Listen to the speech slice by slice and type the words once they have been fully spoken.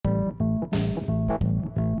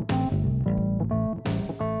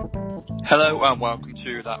Hello and welcome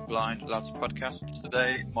to That Blind Lads podcast.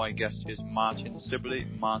 Today my guest is Martin Sibley.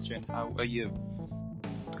 Martin, how are you?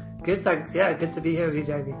 Good, thanks. Yeah, good to be here with you,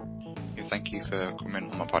 Jamie. Thank you for coming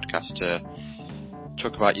on my podcast to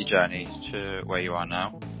talk about your journey to where you are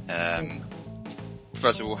now.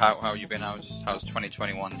 First of all, how have you been? How's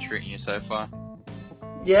 2021 treating you so far?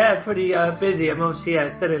 Yeah, pretty busy. I'm obviously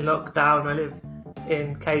still in lockdown. I live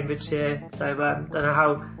in Cambridgeshire, so don't know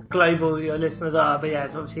how global your listeners are, but yeah,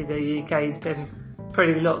 it's obviously the UK's been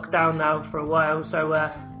pretty locked down now for a while, so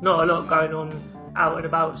not a lot going on out and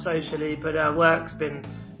about socially, but work's been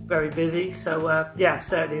very busy, so yeah,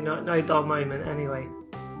 certainly no dull moment anyway.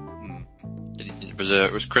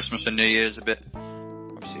 Was Christmas and New Year's a bit,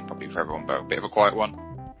 obviously probably for everyone, but a bit of a quiet one?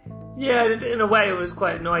 Yeah, in a way it was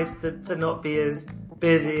quite nice to not be as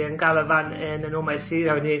busy and gallivanting, and almost,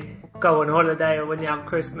 when you go on holiday or when you have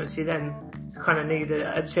Christmas, you then kind of need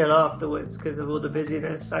a chill afterwards because of all the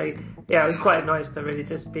busyness. So yeah, it was quite nice to really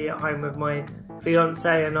just be at home with my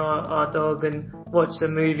fiance and our dog and watch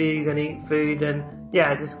some movies and eat food, and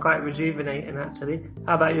yeah, just quite rejuvenating actually.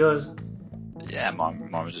 How about yours? Yeah,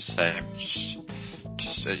 mine was the same.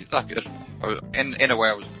 Just like in a way,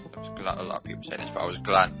 I was glad. A lot of people say this, but I was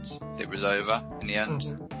glad it was over in the end.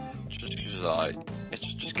 Mm-hmm. Just because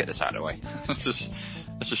let's just get this out of the way.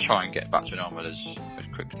 let's just try and get back to normal as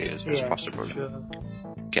quickly as possible. Sure.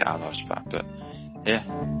 Get our lives back, but yeah.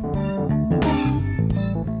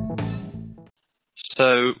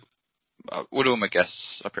 So, with all my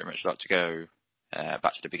guests, I pretty much like to go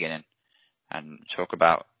back to the beginning and talk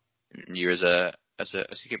about you as a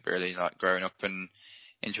kid, really, like growing up and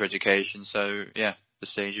into education. So yeah, the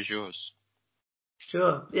stage is yours.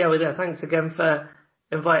 Sure. Yeah. Well, yeah. Thanks again for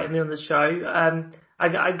inviting me on the show.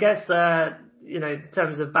 I guess in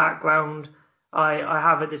terms of background, I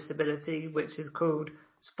have a disability which is called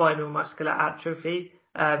spinal muscular atrophy.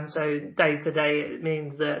 So day to day, it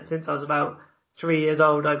means that since I was about 3 years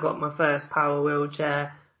old, I got my first power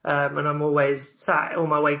wheelchair, and I'm always sat, all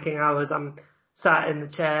my waking hours, I'm sat in the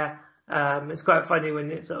chair. It's quite funny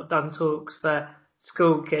when it's sort of done talks for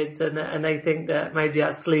school kids and they think that maybe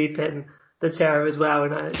I sleep in the chair as well,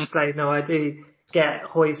 and I explain, no, I do get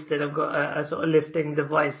hoisted. I've got a sort of lifting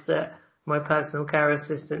device that my personal care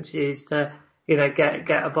assistants use to,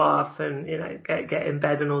 get a bath and, get in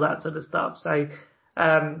bed and all that sort of stuff. So,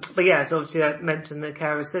 but yeah, so obviously I mentioned the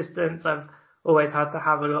care assistants. I've always had to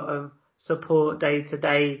have a lot of support day to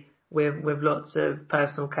day with lots of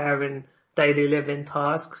personal care and daily living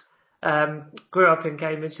tasks. Grew up in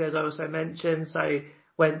Cambridgeshire, as I also mentioned, so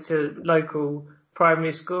went to local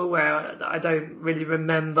primary school where I don't really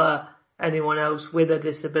remember anyone else with a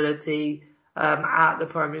disability at the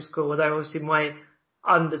primary school, although obviously my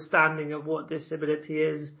understanding of what disability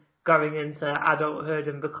is going into adulthood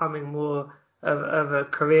and becoming more of a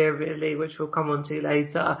career, really, which we'll come on to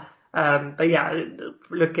later. But yeah,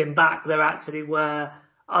 looking back, there actually were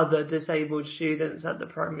other disabled students at the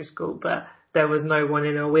primary school, but there was no one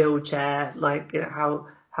in a wheelchair, like how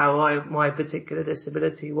my particular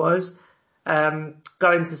disability was.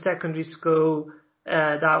 Going to secondary school,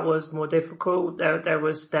 that was more difficult. There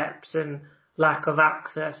was steps and lack of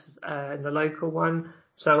access in the local one,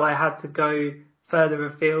 so I had to go further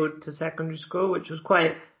afield to secondary school, which was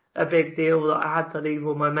quite a big deal. I had to leave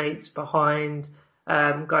all my mates behind,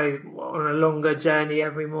 go on a longer journey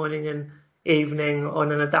every morning and evening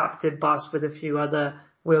on an adapted bus with a few other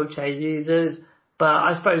wheelchair users. But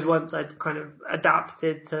I suppose once I'd kind of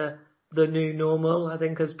adapted to the new normal, I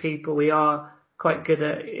think as people we are quite good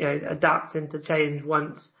at adapting to change.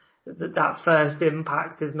 Once that first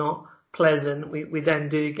impact is not pleasant, we then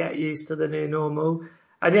do get used to the new normal.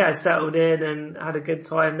 And yeah, I settled in and had a good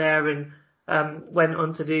time there, and went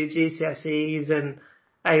on to do GCSEs and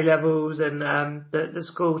A-levels, and the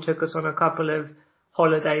school took us on a couple of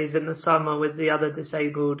holidays in the summer with the other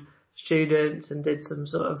disabled students and did some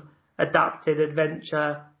sort of adapted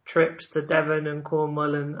adventure trips to Devon and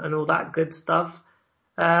Cornwall and all that good stuff.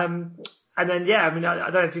 And then, yeah, I mean,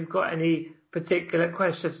 I don't know if you've got any particular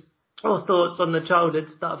questions or thoughts on the childhood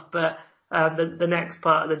stuff, but the next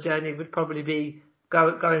part of the journey would probably be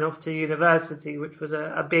going off to university, which was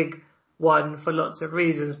a big one for lots of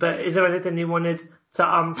reasons. But is there anything you wanted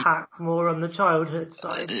to unpack more on the childhood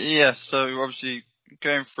side? Yeah, so obviously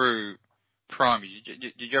going through primary, did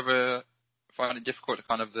you ever find it difficult,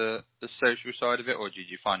 kind of the social side of it, or did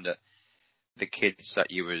you find that the kids that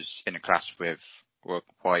you was in a class with were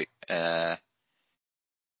quite kind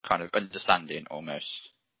of understanding almost?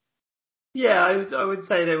 Yeah, I would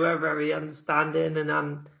say they were very understanding, and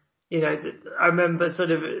I remember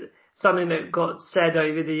sort of something that got said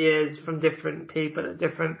over the years from different people at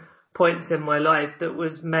different points in my life that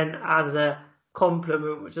was meant as a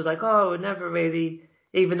compliment, which was like, oh, I never really,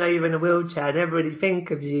 even though you're in a wheelchair, I never really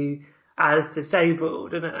think of you as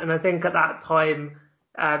disabled. And I think at that time,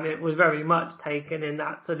 it was very much taken in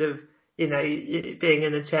that sort of, you know, being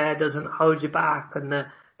in a chair doesn't hold you back, and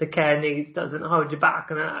the care needs doesn't hold you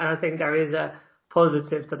back. And I think there is a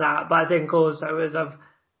positive to that. But I think also as I've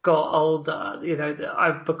got older, you know, that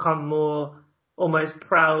I've become more almost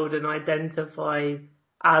proud and identify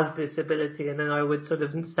as disability. And then I would sort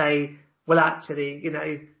of say, well, actually, you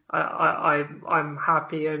know, I'm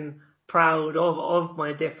happy and proud of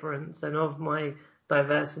my difference and of my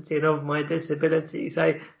diversity and of my disability. So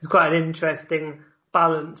it's quite an interesting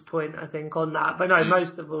balance point, I think, on that. But no,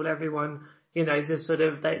 most of all, everyone, you know, just sort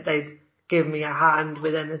of, they'd give me a hand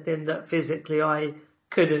with anything that physically I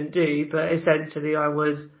couldn't do. But essentially I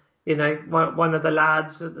was, you know, one of the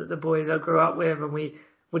lads, the boys I grew up with, and we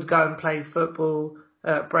would go and play football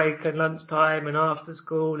at break and lunchtime and after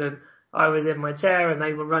school, and I was in my chair and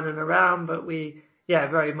they were running around. But we, yeah,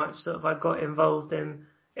 very much sort of, I got involved in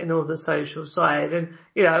all the social side. And,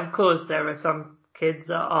 you know, of course there are some kids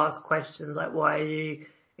that ask questions like, why are you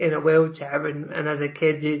in a wheelchair? And as a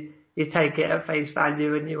kid, you take it at face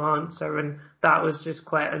value and you answer. And that was just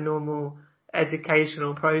quite a normal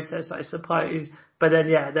educational process, I suppose. But then,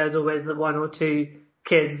 yeah, there's always the one or two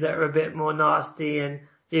kids that are a bit more nasty, and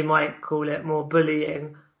you might call it more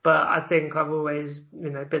bullying. But I think I've always, you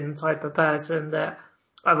know, been the type of person that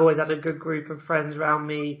I've always had a good group of friends around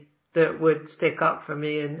me that would stick up for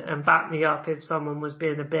me and back me up if someone was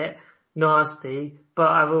being a bit nasty. But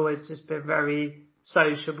I've always just been very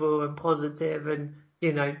sociable and positive, and,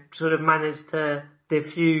 you know, sort of managed to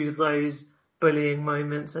diffuse those bullying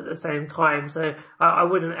moments at the same time. So I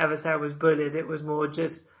wouldn't ever say I was bullied. It was more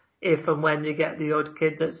just if and when you get the odd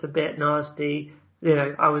kid that's a bit nasty, you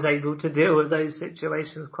know, I was able to deal with those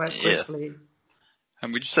situations quite quickly. Yeah.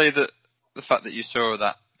 And would you say that the fact that you saw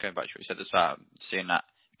that, going back to what you said at the start, seeing that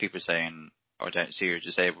people saying, oh, I don't see you as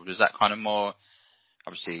disabled, is that kind of more,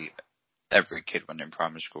 obviously every kid when in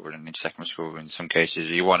primary school and in secondary school in some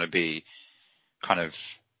cases, you want to be kind of,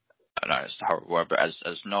 I don't know, it's a horrible word, but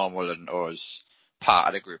as normal and or as part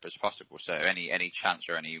of the group as possible. So any chance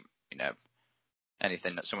or any, you know,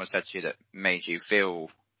 anything that someone said to you that made you feel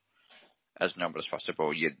as normal as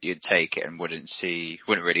possible, you'd take it and wouldn't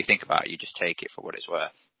really think about it. You just take it for what it's worth.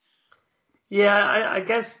 Yeah, I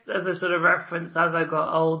guess as a sort of reference, as I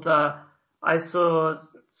got older, I saw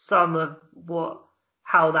some of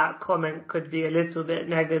how that comment could be a little bit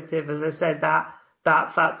negative. As I said,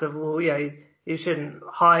 that fact of, well, you know, you shouldn't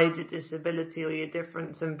hide your disability or your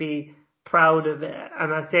difference and be proud of it.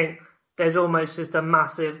 And I think there's almost just a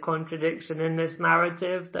massive contradiction in this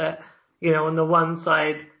narrative that, you know, on the one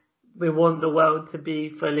side, we want the world to be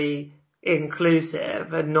fully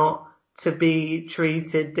inclusive and not to be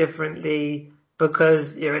treated differently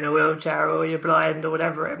because you're in a wheelchair or you're blind or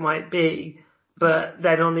whatever it might be. But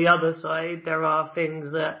then on the other side, there are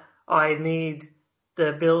things that I need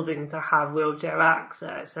the building to have wheelchair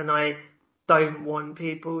access, and I don't want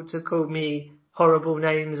people to call me horrible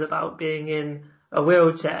names about being in a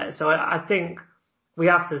wheelchair. So I think we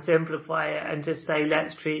have to simplify it and just say,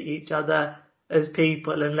 let's treat each other as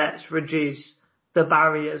people and let's reduce the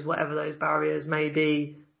barriers, whatever those barriers may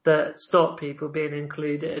be, that stop people being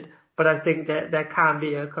included. But I think that there can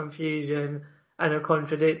be a confusion and a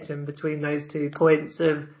contradiction between those 2 points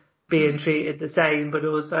of being treated the same, but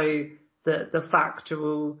also the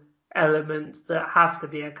factual elements that have to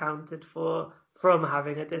be accounted for from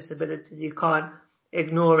having a disability. You can't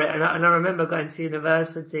ignore it. And I remember going to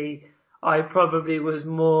university, I probably was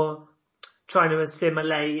more trying to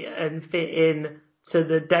assimilate and fit in to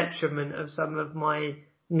the detriment of some of my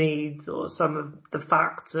needs or some of the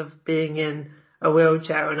facts of being in a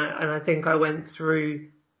wheelchair. And I think I went through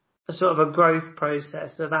a sort of a growth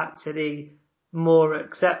process of actually more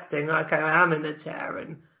accepting, okay, I am in a chair,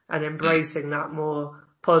 and embracing that more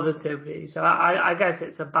positively. So I guess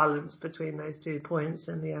it's a balance between those 2 points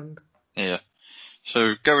in the end. Yeah.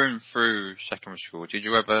 So going through secondary school, was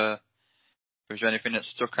there anything that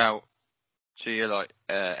stuck out to you, like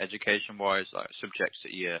education-wise, like subjects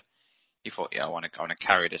that you thought, yeah, I want to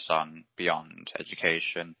carry this on beyond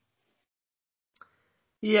education?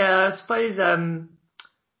 Yeah, I suppose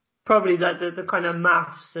probably that the kind of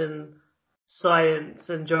maths and science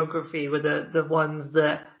and geography were the ones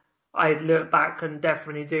that I look back and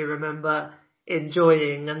definitely do remember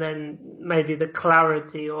enjoying. And then maybe the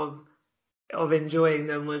clarity of enjoying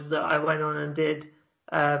them was that I went on and did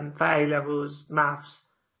for A-levels maths,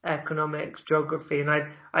 economics, geography, and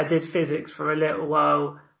I did physics for a little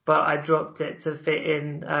while, but I dropped it to fit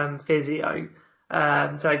in physio.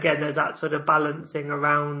 So again, there's that sort of balancing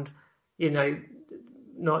around,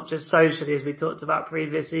 not just socially as we talked about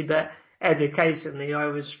previously, but educationally. I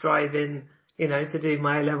was striving, to do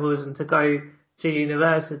my A-levels and to go to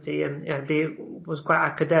university and, was quite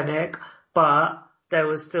academic, but there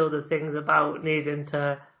was still the things about needing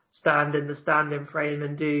to stand in the standing frame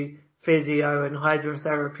and do physio and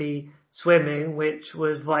hydrotherapy swimming, which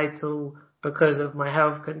was vital because of my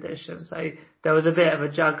health condition. So there was a bit of a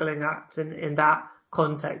juggling act in that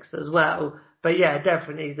context as well. But yeah,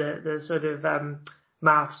 definitely the sort of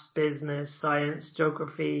maths, business, science,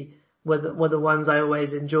 geography were the ones I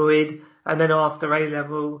always enjoyed. And then after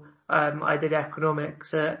A-level, I did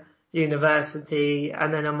economics at university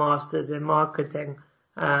and then a master's in marketing.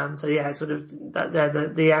 So yeah, sort of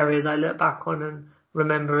they're the areas I look back on and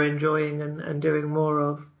remember enjoying and doing more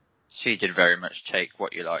of. So you did very much take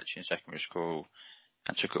what you liked in secondary school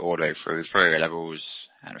and took it all the way through A-levels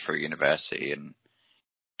and through university and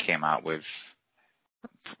came out with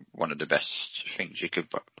one of the best things you could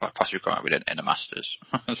possibly come out with in a master's.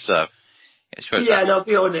 So it's yeah, and I'll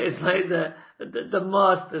be honest, like the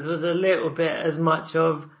master's was a little bit as much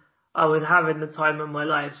of I was having the time of my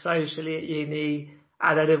life socially at uni,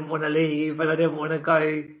 and I didn't want to leave, and I didn't want to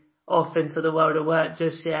go off into the world of work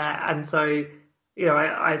just yet. And so,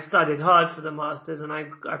 I studied hard for the masters, and I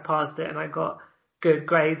passed it, and I got good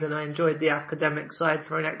grades, and I enjoyed the academic side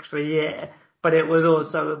for an extra year. But it was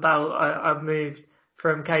also about I moved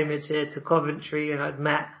from Cambridgeshire to Coventry, and I'd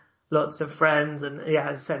met lots of friends, and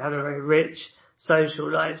yeah, as I said, had a very rich social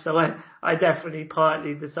life. So I definitely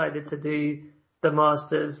partly decided to do the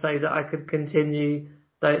masters so that I could continue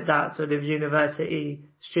that sort of university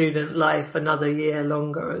student life another year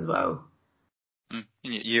longer as well.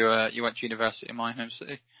 You went to university in my home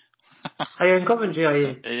city. Are you in Coventry, are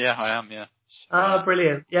you? Yeah, I am, yeah. So,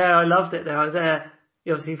 brilliant. Yeah, I loved it there. I was there,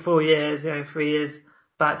 obviously 4 years, 3 years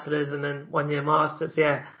bachelor's and then 1 year master's.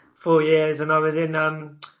 Yeah, 4 years. And I was in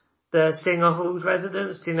the Singer Halls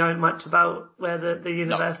residence. Do you know much about where the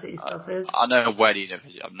university stuff is? I know where the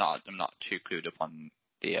university. I'm not too clued up on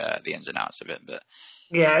the ins and outs of it, but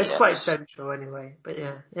yeah, it's quite central anyway. But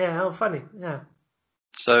yeah, how funny. Yeah.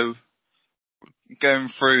 So going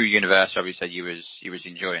through university, obviously you was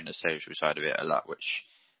enjoying the social side of it a lot, which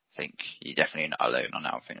I think you're definitely not alone on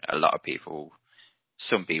that. I think a lot of people,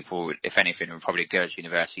 some people, if anything, would probably go to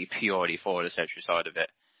university purely for the social side of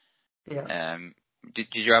it. Yeah. Did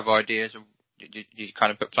you have ideas? Did you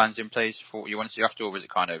kind of put plans in place for what you wanted to do after, or was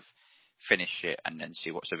it kind of finish it and then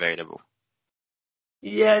see what's available?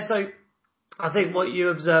 Yeah, so I think what you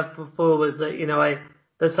observed before was that,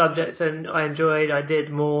 the subjects and I enjoyed, I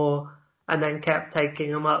did more and then kept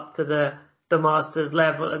taking them up to the master's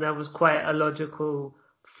level, and there was quite a logical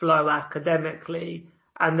flow academically.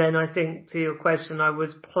 And then I think to your question, I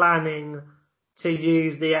was planning to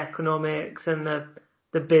use the economics and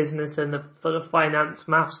the business and the sort of finance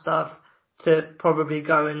math stuff to probably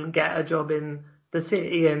go and get a job in the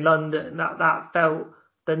city in London. That felt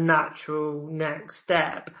the natural next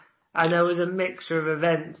step. And there was a mixture of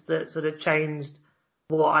events that sort of changed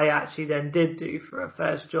what I actually then did do for a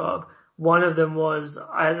first job. One of them was that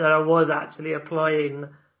I was actually applying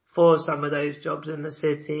for some of those jobs in the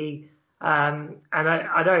city. And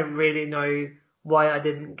I don't really know why I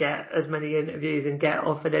didn't get as many interviews and get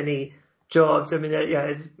offered any jobs. I mean,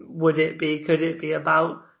 could it be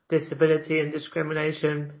about disability and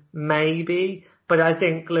discrimination? Maybe. But I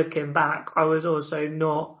think looking back, I was also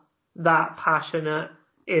not that passionate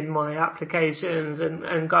in my applications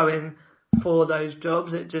and going for those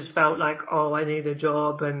jobs. It just felt like, I need a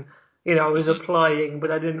job. And, I was applying,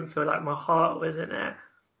 but I didn't feel like my heart was in it.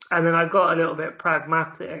 And then I got a little bit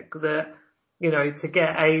pragmatic that, to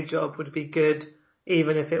get a job would be good,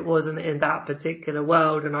 even if it wasn't in that particular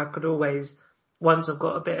world. And I could always, once I've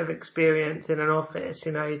got a bit of experience in an office,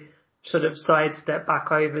 sort of sidestep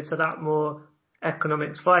back over to that more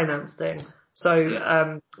economics finance thing.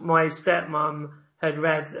 So, my stepmom had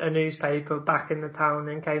read a newspaper back in the town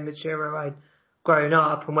in Cambridgeshire where I'd grown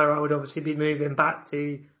up and where I would obviously be moving back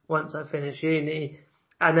to once I finished uni.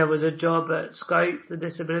 And there was a job at Scope, the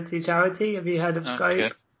disability charity. Have you heard of Scope?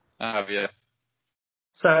 Okay. I have, yeah.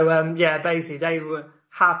 So, basically they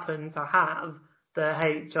happened to have the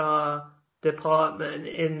HR department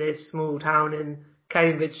in this small town in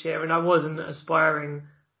Cambridgeshire, and I wasn't aspiring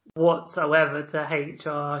whatsoever to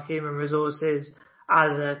HR, human resources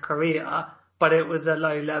as a career, but it was a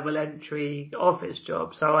low-level entry office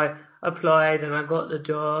job. So I applied and I got the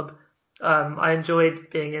job. I enjoyed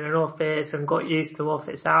being in an office and got used to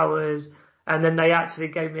office hours. And then they actually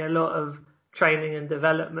gave me a lot of training and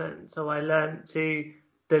development. So I learned to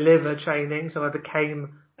deliver training. So I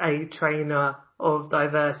became a trainer of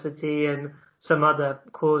diversity and some other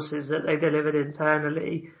courses that they delivered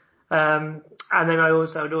internally. And then I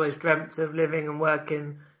also had always dreamt of living and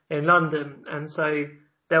working in London. And so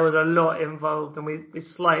there was a lot involved, and we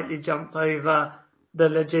slightly jumped over the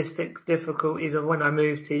logistics difficulties of when I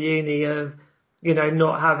moved to uni of,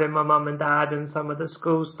 not having my mum and dad and some of the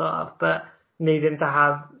school staff, but needing to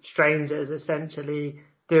have strangers essentially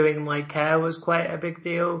doing my care was quite a big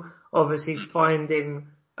deal. Obviously finding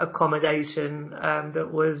accommodation that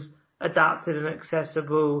was adapted and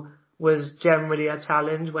accessible was generally a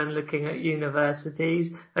challenge when looking at universities,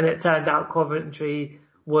 and it turned out Coventry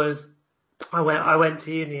was, I went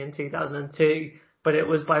to uni in 2002, but it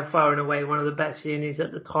was by far and away one of the best unis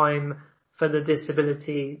at the time for the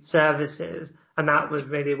disability services, and that was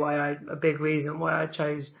really a big reason why I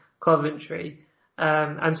chose Coventry.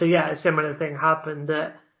 And so a similar thing happened,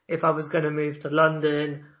 that if I was going to move to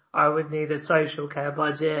London, I would need a social care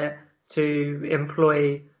budget to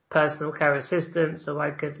employ personal care assistants so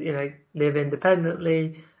I could, live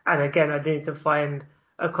independently. And again, I need to find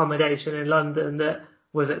accommodation in London that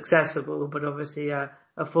was accessible, but obviously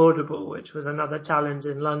affordable, which was another challenge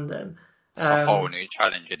in London. It's a whole new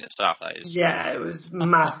challenge in itself, that is. Yeah, it was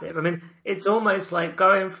massive. I mean, it's almost like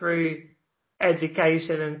going through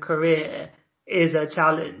education and career is a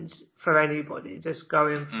challenge for anybody, just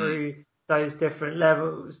going through those different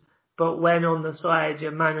levels. But when on the side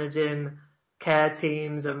you're managing care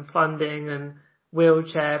teams and funding and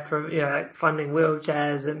funding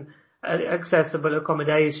wheelchairs and accessible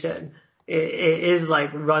accommodation, it is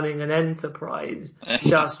like running an enterprise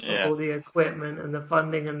just for all the equipment and the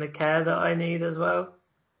funding and the care that I need as well.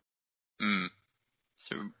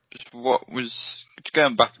 So what was,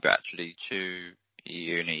 going back a bit actually to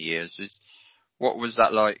uni years, what was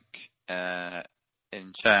that like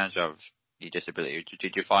in terms of your disability?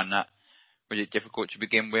 Did you find that, was it difficult to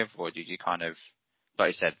begin with, or did you kind of, like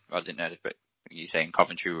you said, I didn't know this, but you saying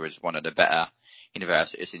Coventry was one of the better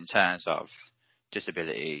universities in terms of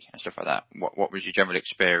disability and stuff like that? What was your general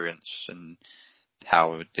experience, and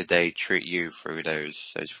how did they treat you through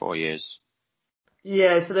those 4 years?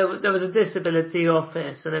 Yeah, so there was a disability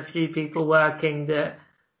office and a few people working that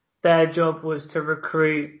their job was to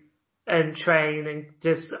recruit and train and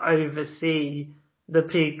just oversee the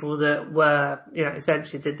people that were,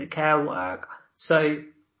 essentially did the care work. So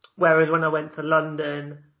whereas when I went to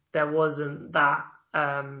London, there wasn't that,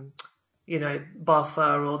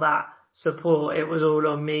 buffer or that support. It was all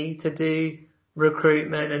on me to do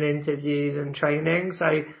recruitment and interviews and training.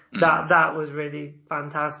 So that was really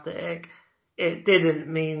fantastic. It didn't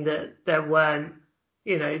mean that there weren't,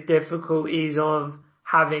 difficulties of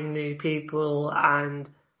having new people and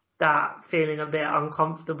that feeling a bit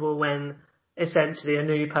uncomfortable when essentially a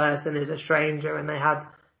new person is a stranger and they had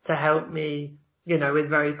to help me, with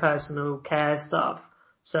very personal care stuff.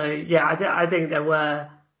 So I think there were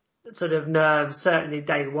sort of nerves. Certainly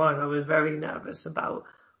day one, I was very nervous about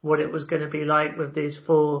what it was going to be like with these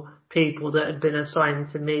 4 people that had been assigned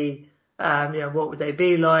to me. What would they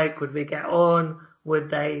be like? Would we get on?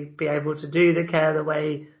 Would they be able to do the care the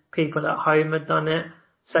way people at home had done it?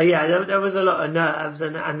 So there was a lot of nerves,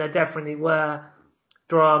 and there definitely were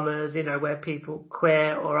dramas, where people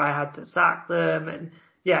quit or I had to sack them, and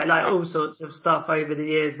all sorts of stuff over the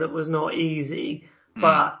years that was not easy.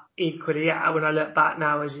 But equally, when I look back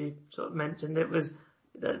now, as you sort of mentioned, it was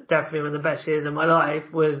definitely one of the best years of my life.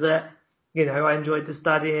 Was that, I enjoyed the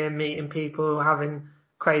studying, meeting people, having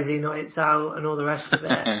crazy nights out and all the rest of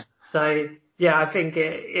it. So I think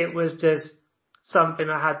it was just something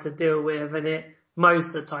I had to deal with, and most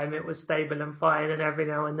of the time it was stable and fine, and every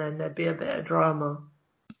now and then there'd be a bit of drama.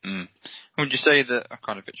 Would you say that, I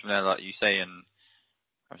kind of picture there, like you say, and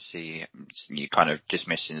obviously you kind of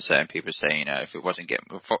dismissing certain people saying, if it wasn't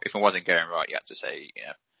going right, you had to say,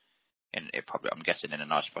 and it probably, I'm guessing in a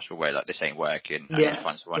nice possible way, like this ain't working, and you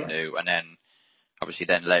find someone new. And then obviously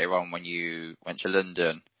then later on when you went to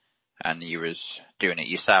London and you was doing it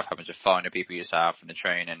yourself, having to find the people yourself and the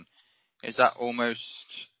training, is that almost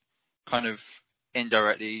kind of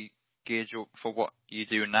indirectly geared for what you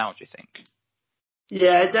do now, do you think?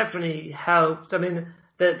 Yeah, it definitely helped. I mean,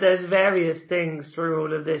 there's various things through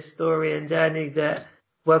all of this story and journey that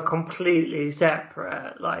were completely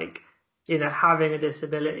separate, like, having a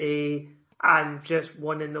disability and just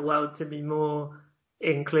wanting the world to be more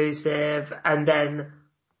inclusive, and then,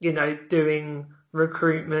 doing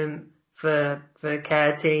recruitment for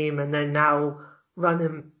care team, and then now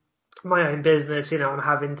running my own business, I'm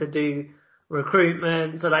having to do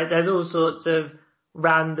recruitment. So there's all sorts of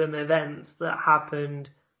random events that happened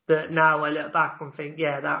that now I look back and think,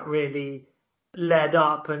 that really led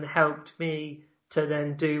up and helped me to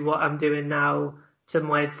then do what I'm doing now to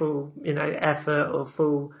my full, effort or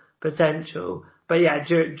full potential. But yeah,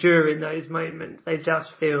 during those moments, they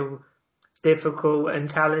just feel difficult and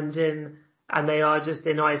challenging, and they are just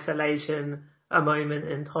in isolation a moment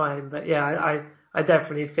in time. But yeah, I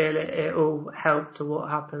definitely feel it all helped to what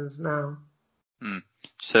happens now.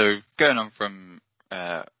 So going on from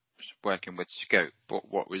working with Scope,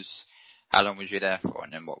 how long was you there for,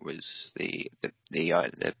 and then what was the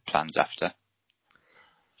plans after?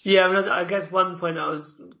 Yeah, I guess one point I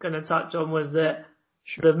was going to touch on was that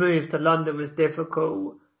the move to London was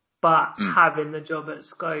difficult, but having the job at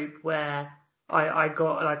Scope where I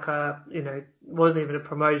got like wasn't even a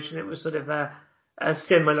promotion, it was sort of a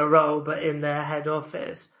similar role, but in their head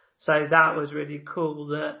office. So that was really cool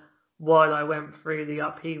that while I went through the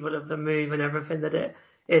upheaval of the move and everything that it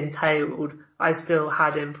entailed, I still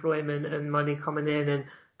had employment and money coming in, and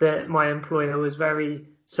that my employer was very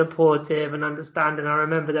supportive and understanding. I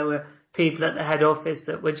remember there were people at the head office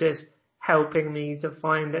that were just helping me to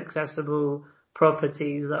find accessible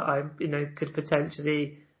properties that I, could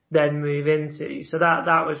potentially then move into. So that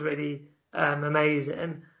was really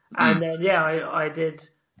amazing. And then, I did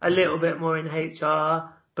a little bit more in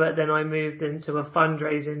HR, but then I moved into a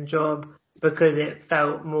fundraising job because it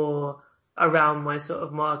felt more around my sort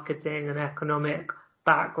of marketing and economic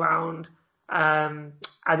background. And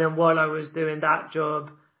then while I was doing that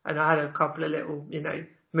job, and I had a couple of little,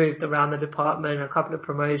 moved around the department, a couple of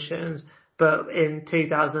promotions, but in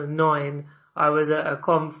 2009, I was at a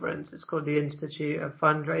conference. It's called the Institute of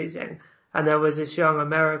Fundraising. And there was this young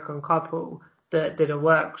American couple that did a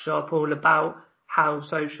workshop all about how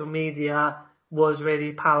social media was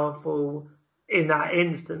really powerful in that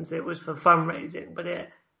instance. It was for fundraising, but it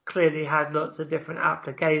clearly had lots of different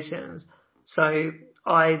applications. So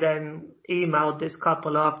I then emailed this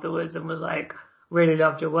couple afterwards and was like, really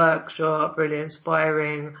loved your workshop, really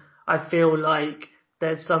inspiring. I feel like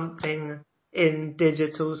there's something in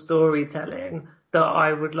digital storytelling that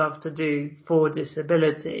I would love to do for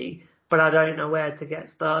disability, but I don't know where to get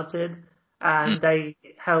started. And they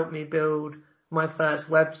helped me build my first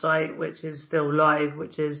website, which is still live,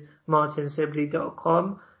 which is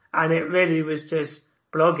martinsibley.com. And it really was just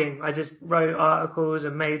blogging. I just wrote articles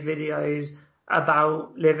and made videos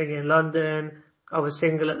about living in London. I was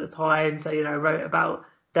single at the time, so, wrote about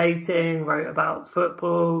dating, wrote about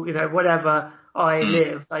football, whatever I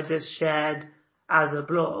lived, I just shared as a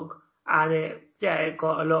blog. And it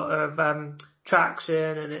got a lot of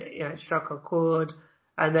traction, and it struck a chord.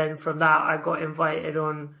 And then from that, I got invited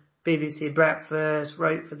on BBC Breakfast,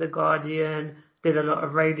 wrote for The Guardian, did a lot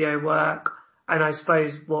of radio work. And I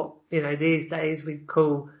suppose what, these days we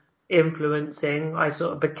call influencing, I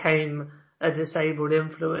sort of became a disabled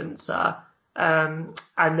influencer. And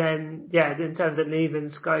then, in terms of leaving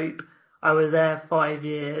Scope, I was there 5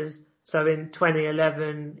 years. So in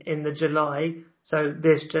 2011, in the July, so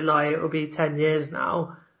this July, it will be 10 years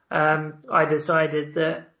now, I decided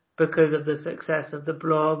that because of the success of the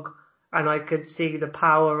blog, and I could see the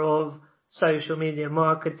power of social media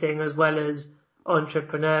marketing as well as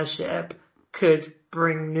entrepreneurship could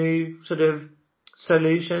bring new sort of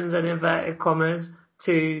solutions and inverted commas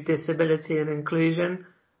to disability and inclusion.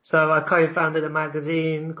 So I co-founded a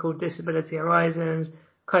magazine called Disability Horizons,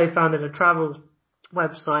 co-founded a travel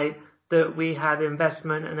website that we had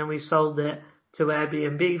investment, and then we sold it to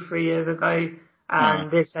Airbnb 3 years ago.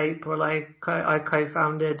 And this April, I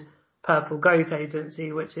co-founded Purple Goat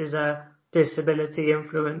Agency, which is a disability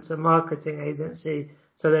influencer marketing agency.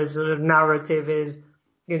 So there's sort of narrative is,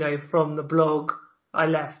 from the blog, I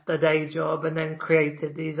left the day job and then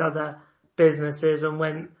created these other businesses and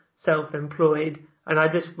went self-employed. And I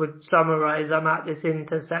just would summarize, I'm at this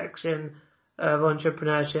intersection of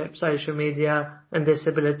entrepreneurship, social media, and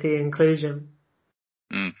disability inclusion.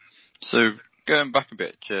 So going back a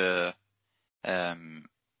bit to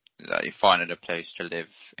you finding a place to live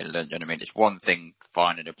in London. I mean, it's one thing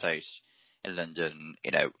finding a place in London,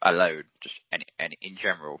 alone, just any in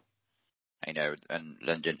general, and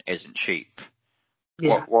London isn't cheap.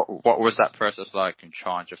 Yeah. What was that process like in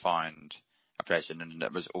trying to find a place in London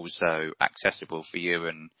that was also accessible for you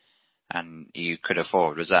and you could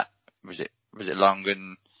afford? Was it long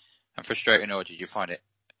and frustrating, or did you find it?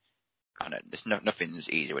 I don't know, nothing's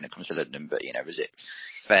easy when it comes to London, but was it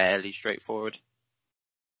fairly straightforward?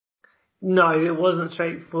 No, it wasn't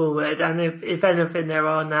straightforward, and if anything, there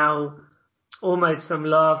are now almost some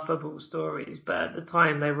laughable stories, but at the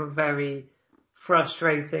time they were very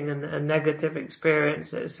frustrating and negative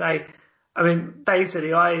experiences. So, I mean,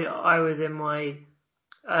 basically, I was in my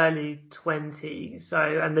early 20s,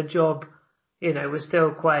 and the job, was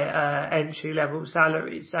still quite entry level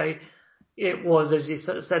salary. So, it was, as you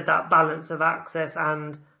sort of said, that balance of access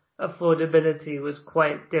and affordability was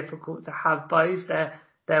quite difficult to have both.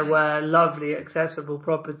 There were lovely accessible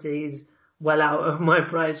properties well out of my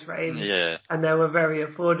price range, and there were very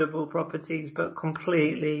affordable properties but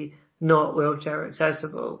completely not wheelchair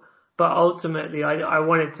accessible. But ultimately, I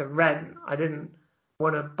wanted to rent. I didn't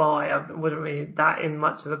want to buy. I wasn't really that in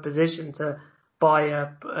much of a position to buy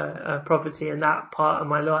a property in that part of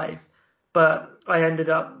my life. But I ended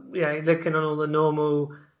up, looking on all the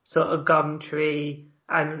normal sort of Gumtree,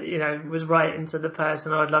 and, was writing to the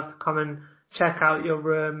person, I'd love to come and check out your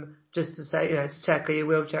room, just to say, to check are you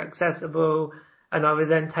wheelchair accessible. And I was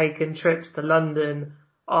then taking trips to London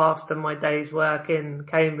after my day's work in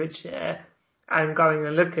Cambridgeshire and going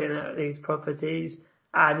and looking at these properties.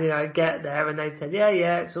 And, I get there and they said, yeah,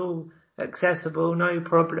 it's all accessible, no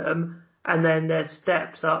problem. And then there's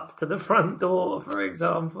steps up to the front door, for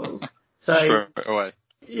example. So, straight away.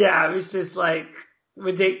 Yeah, it was just like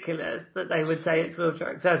ridiculous that they would say it's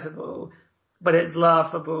wheelchair accessible, but it's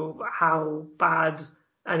laughable how bad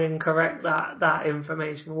and incorrect that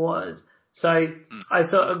information was. So I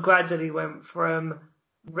sort of gradually went from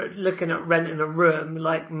looking at renting a room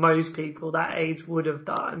like most people that age would have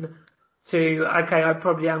done to, okay, I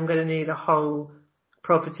probably am going to need a whole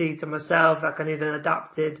property to myself. Like I need an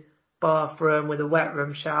adapted bathroom with a wet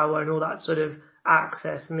room shower and all that sort of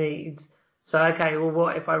access needs. So, okay, well,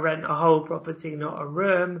 what if I rent a whole property, not a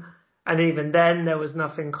room? And even then, there was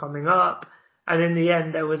nothing coming up. And in the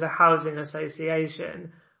end, there was a housing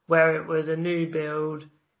association where it was a new build.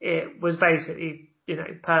 It was basically,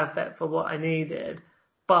 perfect for what I needed,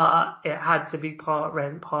 but it had to be part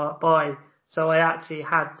rent, part buy. So I actually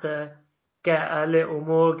had to get a little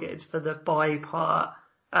mortgage for the buy part.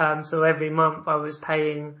 So every month I was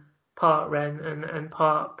paying part rent and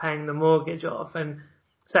part paying the mortgage off. And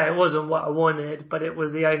so it wasn't what I wanted, but it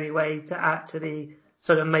was the only way to actually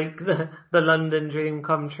sort of make the London dream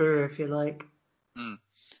come true, if you like. And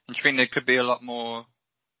do you think there could be a lot more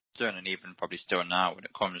done, and even probably still now, when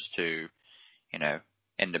it comes to,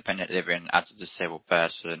 independent living as a disabled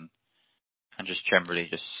person, and just generally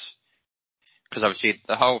because obviously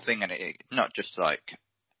the whole thing, and it not just like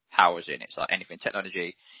housing, it's like anything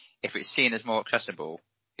technology. If it's seen as more accessible,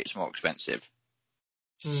 it's more expensive.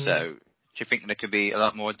 So do you think there could be a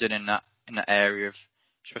lot more done in that area of,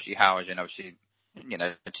 especially housing? Obviously,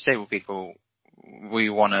 disabled people, we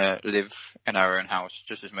want to live in our own house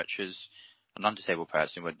just as much as a non-disabled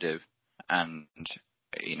person would do. And,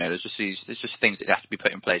 there's just things that have to be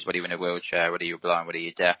put in place, whether you're in a wheelchair, whether you're blind, whether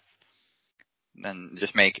you're deaf. And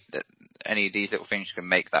just make that any of these little things can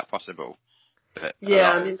make that possible. But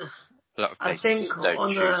yeah, a lot of places just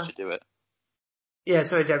don't choose to do it. Yeah,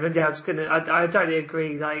 sorry, Devin. Yeah, I totally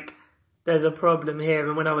agree. Like, there's a problem here.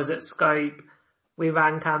 And when I was at Scope, we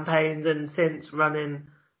ran campaigns, and since running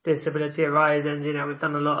Disability Horizons, we've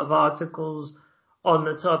done a lot of articles on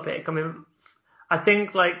the topic. I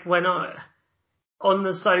think like on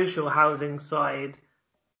the social housing side,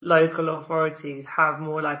 local authorities have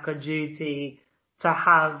more like a duty to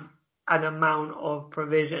have an amount of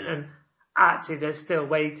provision, and actually there's still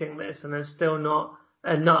waiting lists and there's still not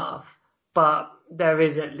enough, but there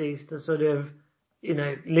is at least a sort of,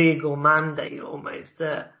 legal mandate almost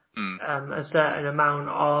that a certain amount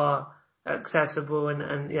are accessible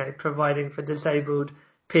and providing for disabled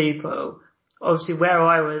people. Obviously where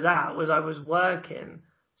I was at was I was working,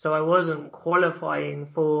 so I wasn't qualifying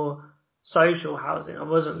for social housing. I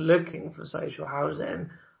wasn't looking for social housing.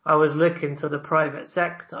 I was looking to the private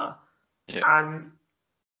sector. Yeah. And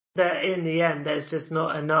in the end, there's just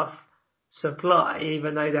not enough supply,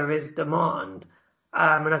 even though there is demand.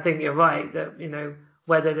 And I think you're right that,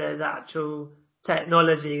 whether there's actual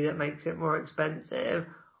technology that makes it more expensive,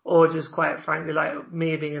 or just quite frankly, like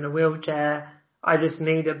me being in a wheelchair, I just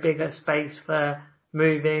need a bigger space for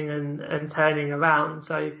moving and turning around.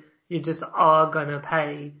 So you just are going to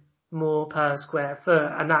pay more per square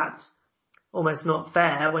foot. And that's almost not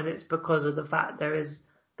fair when it's because of the fact there is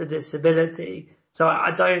the disability. So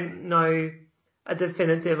I don't know a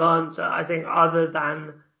definitive answer. I think other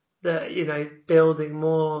than building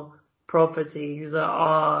more properties that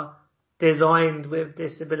are designed with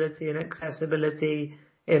disability and accessibility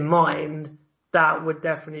in mind, that would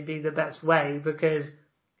definitely be the best way, because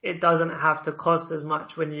it doesn't have to cost as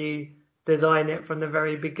much when you design it from the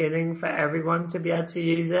very beginning for everyone to be able to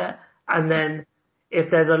use it. And then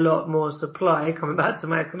if there's a lot more supply, coming back to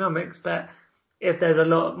my economics, but if there's a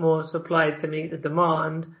lot more supply to meet the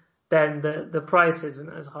demand, then the price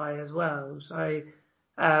isn't as high as well. So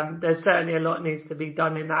there's certainly a lot needs to be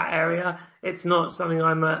done in that area. It's not something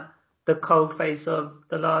I'm at the cold face of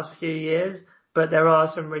the last few years, but there are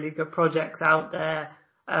some really good projects out there,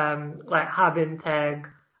 like Habinteg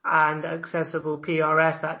and Accessible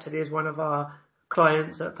PRS actually is one of our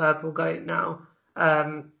clients at Purple Goat now.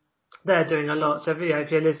 They're doing a lot. So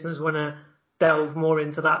if your listeners want to delve more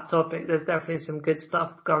into that topic, there's definitely some good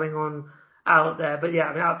stuff going on out there. But yeah,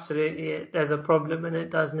 I mean, absolutely, there's a problem and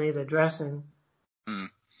it does need addressing.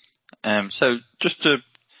 So just to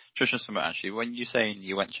touch on something actually, when you saying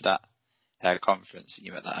you went to that conference and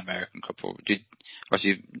you met that American couple,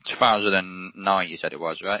 obviously 2009 you said it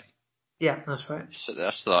was, right? Yeah, that's right. So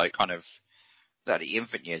that's like kind of the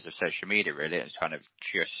infant years of social media, really. It's kind of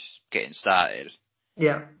just getting started.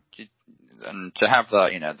 Yeah. And to have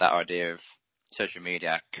that, that idea of social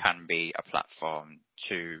media can be a platform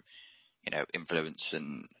to, influence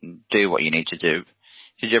and do what you need to do.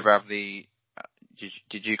 Did you ever have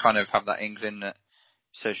did you kind of have that inkling that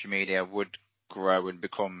social media would grow and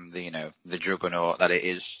become the juggernaut that it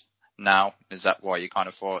is now? Is that why you kind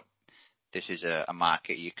of thought this is a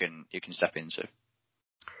market you can step into?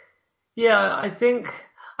 Yeah, I think,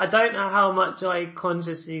 I don't know how much I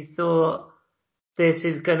consciously thought this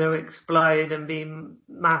is going to explode and be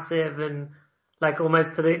massive and like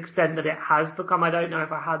almost to the extent that it has become. I don't know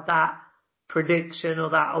if I had that prediction or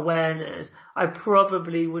that awareness. I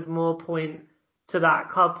probably would more point to that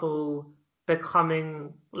couple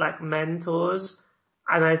becoming like mentors.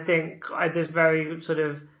 And I think I just very sort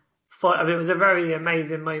of thought, I mean, it was a very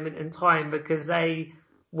amazing moment in time because they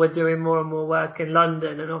were doing more and more work in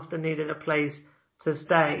London and often needed a place to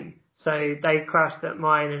stay. So they crashed at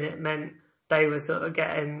mine and it meant they were sort of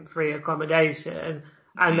getting free accommodation.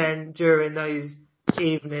 And then during those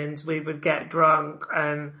evenings, we would get drunk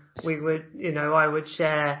and we would, I would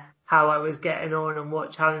share how I was getting on and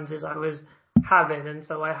what challenges I was having. And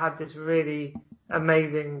so I had this really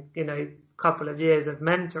amazing, couple of years of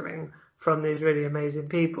mentoring from these really amazing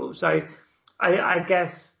people. So I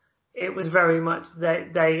guess it was very much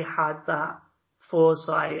that they had that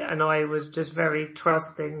foresight and I was just very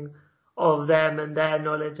trusting of them and their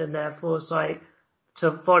knowledge and their foresight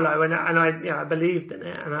to follow. And I believed in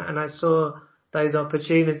it and I saw those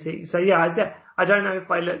opportunities. So yeah, I don't know if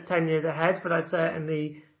I looked 10 years ahead, but I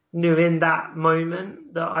certainly knew in that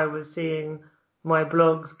moment that I was seeing my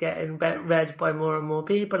blogs getting read by more and more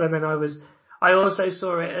people. And then I also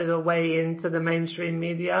saw it as a way into the mainstream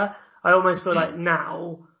media. I almost feel like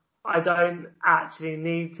now I don't actually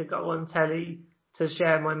need to go on telly to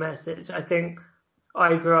share my message. I think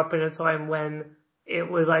I grew up in a time when it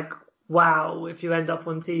was like, wow, if you end up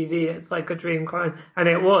on TV, it's like a dream come. And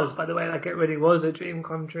it was, by the way, like it really was a dream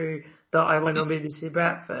come true that I went on BBC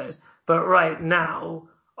Breakfast. But right now,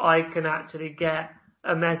 I can actually get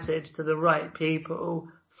a message to the right people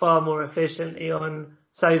far more efficiently on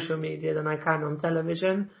social media than I can on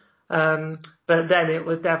television. But then it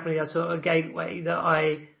was definitely a sort of gateway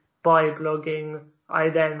that by blogging, I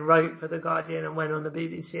then wrote for The Guardian and went on the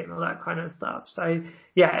BBC and all that kind of stuff. So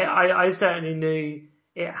yeah, I certainly knew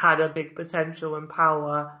it had a big potential and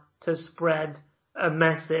power to spread a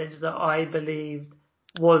message that I believed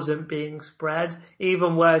wasn't being spread.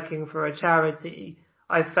 Even working for a charity,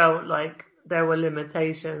 I felt like there were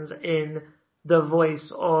limitations in the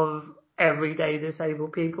voice of everyday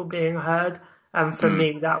disabled people being heard. And for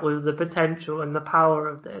me, that was the potential and the power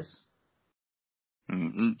of this.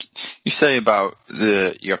 You say about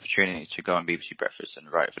your opportunity to go on BBC Breakfast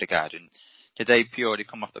and write for The Guardian. Did they purely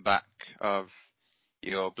come off the back of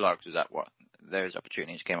your blogs? Is that what those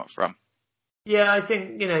opportunities came up from? Yeah, I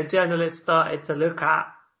think, journalists started to look at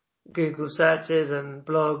Google searches and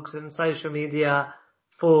blogs and social media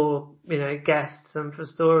for, guests and for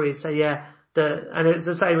stories. So yeah, and it's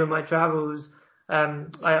the same with my travels.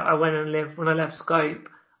 I went and when I left Scope,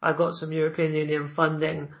 I got some European Union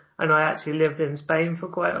funding and I actually lived in Spain for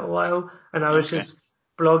quite a while and I was just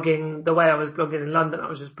blogging, the way I was blogging in London, I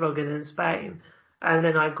was just blogging in Spain. And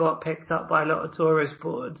then I got picked up by a lot of tourist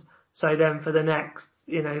boards. So then for the next,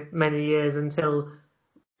 many years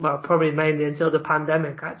probably mainly until the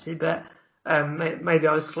pandemic actually, but maybe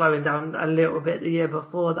I was slowing down a little bit the year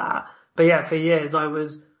before that. But yeah, for years I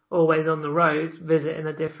was always on the road visiting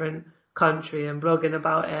a different country and blogging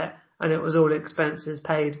about it, and it was all expenses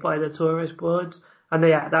paid by the tourist boards. And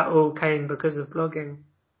yeah, that all came because of blogging.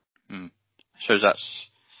 So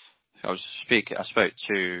I spoke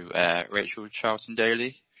to Rachel Charlton Daly,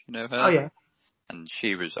 if you know her. Oh yeah. And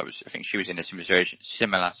I think she was in a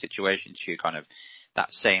similar situation to you, kind of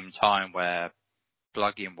that same time where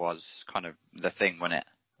blogging was kind of the thing, wasn't it?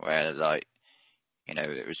 Where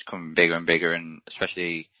it was becoming bigger and bigger, and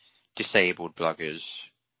especially disabled bloggers,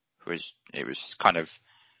 it was kind of,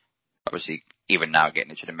 obviously even now getting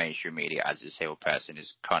into the mainstream media as a disabled person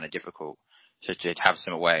is kind of difficult. So to have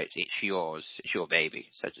something where it's yours, it's your baby,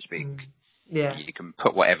 so to speak. Yeah. You can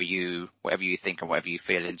put whatever you think and whatever you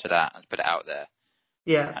feel into that and put it out there.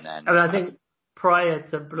 Yeah. And then, I mean, I think prior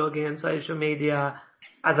to blogging and social media,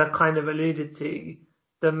 as I kind of alluded to,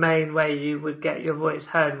 the main way you would get your voice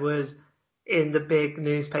heard was in the big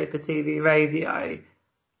newspaper, TV, radio,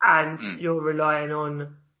 and you're relying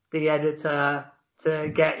on the editor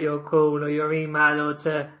to get your call or your email or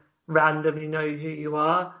to randomly know who you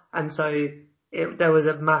are. And so there was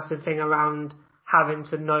a massive thing around having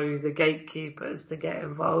to know the gatekeepers to get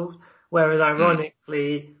involved. Whereas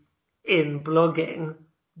ironically, in blogging,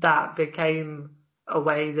 that became a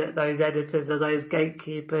way that those editors or those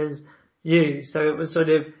gatekeepers use. So it was sort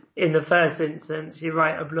of, in the first instance, you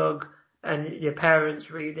write a blog and your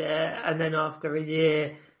parents read it, and then after a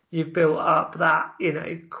year, you've built up that,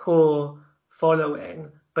 core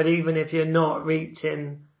following. But even if you're not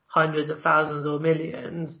reaching hundreds of thousands or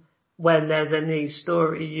millions, when there's a niche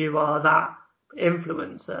story, you are that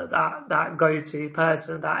influencer, that go-to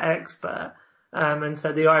person, that expert. And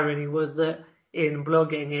so the irony was that in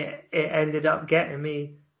blogging, it ended up getting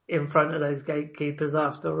me in front of those gatekeepers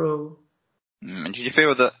after all. And did you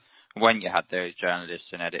feel that when you had those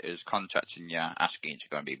journalists and editors contacting you, asking you to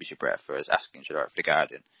go on BBC Breakfast, asking you to write for The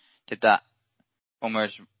Guardian, did that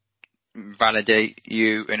almost validate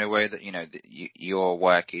you in a way that, that your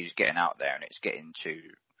work is getting out there and it's getting to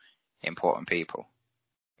important people?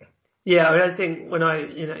 Yeah, I mean, I think when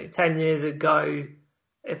 10 years ago,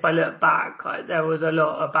 if I look back, there was a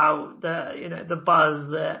lot about the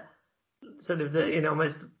buzz that sort of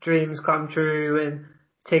almost dreams come true and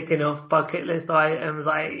ticking off bucket list items,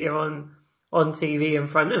 like you're on TV in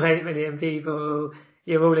front of 8 million people,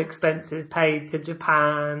 you're all expenses paid to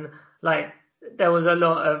Japan. Like, there was a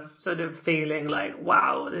lot of sort of feeling like,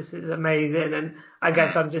 wow, this is amazing. And I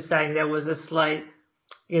guess I'm just saying there was a slight,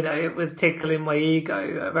 it was tickling my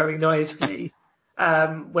ego very nicely.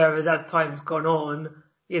 Whereas as time's gone on,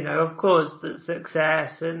 of course the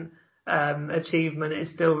success and achievement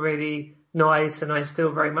is still really nice, and I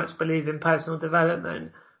still very much believe in personal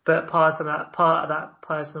development. But part of that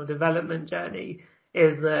personal development journey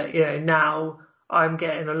is that, now I'm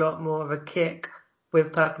getting a lot more of a kick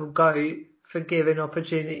with Purple Goat for giving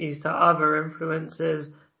opportunities to other influencers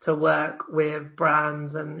to work with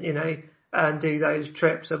brands and, and do those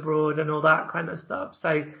trips abroad and all that kind of stuff.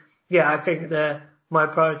 So yeah, I think that my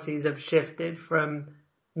priorities have shifted from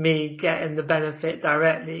me getting the benefit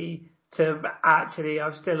directly to actually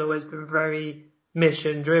I've still always been very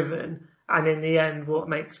mission driven. And in the end, what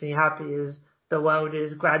makes me happy is the world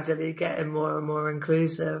is gradually getting more and more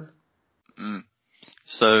inclusive.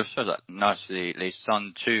 So that nicely leads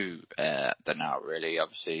on to the now, really.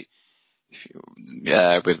 Obviously,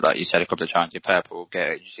 with, like you said a couple of times, your Purple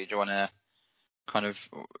Goat agency. Do you want to kind of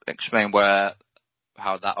explain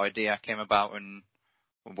how that idea came about and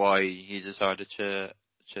why you decided to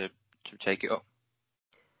take it up?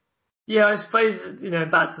 Yeah, I suppose,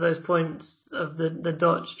 back to those points of the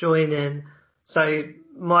dots joining. So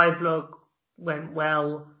my blog went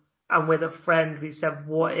well, and with a friend we said,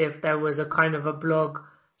 what if there was a kind of a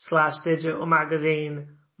blog/digital magazine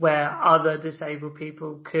where other disabled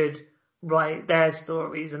people could write their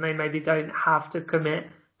stories, and they maybe don't have to commit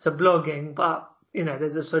to blogging, but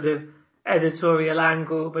there's a sort of editorial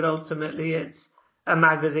angle, but ultimately it's a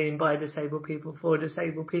magazine by disabled people for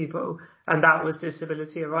disabled people, and that was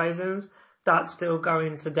Disability Horizons. That's still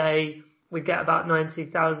going today. We get about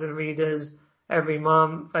 90,000 readers every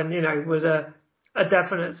month, and it was a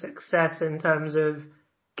definite success in terms of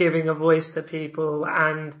giving a voice to people,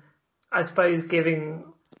 and I suppose giving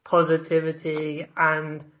positivity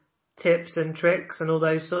and tips and tricks and all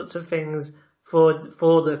those sorts of things for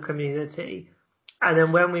the community. And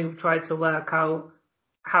then when we tried to work out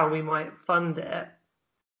how we might fund it,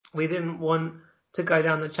 we didn't want to go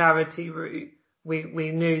down the charity route.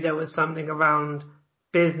 We knew there was something around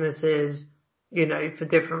businesses, for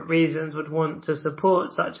different reasons would want to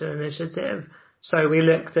support such an initiative. So we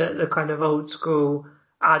looked at the kind of old school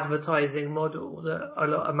advertising model that a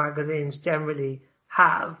lot of magazines generally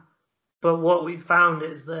have. But what we found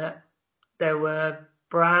is that there were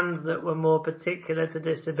brands that were more particular to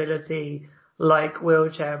disability, like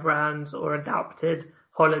wheelchair brands or adapted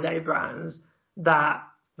holiday brands, that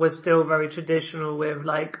were still very traditional with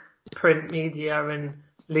like print media and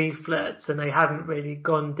leaflets, and they hadn't really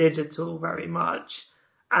gone digital very much.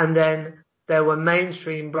 And then there were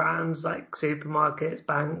mainstream brands like supermarkets,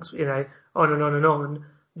 banks, on and on and on,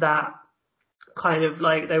 that kind of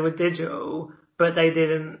like they were digital, but they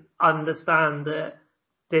didn't understand that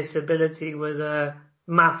disability was a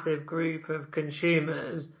massive group of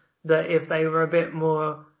consumers, that if they were a bit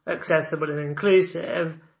more accessible and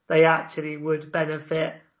inclusive, they actually would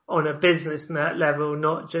benefit on a business net level,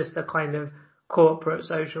 not just a kind of corporate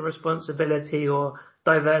social responsibility or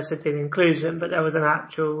diversity and inclusion, but there was an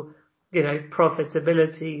actual,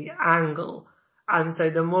 profitability angle. And so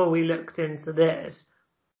the more we looked into this,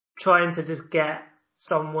 trying to just get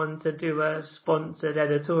someone to do a sponsored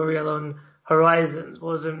editorial on Horizons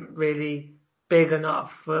wasn't really big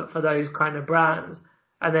enough for those kind of brands.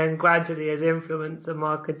 And then gradually, as influencer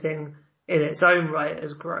marketing in its own right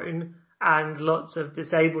has grown, and lots of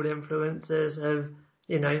disabled influencers have,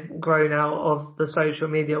 grown out of the social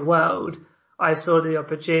media world, I saw the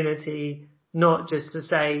opportunity not just to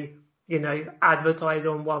say, advertise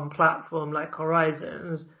on one platform like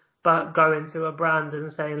Horizons, but go into a brand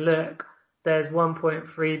and say, look, there's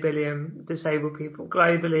 1.3 billion disabled people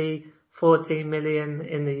globally, 14 million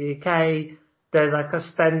in the UK. There's like a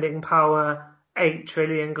spending power, 8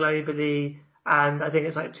 trillion globally, and I think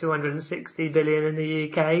it's like 260 billion in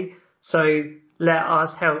the UK. So let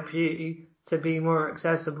us help you to be more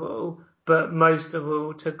accessible, but most of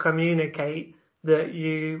all to communicate that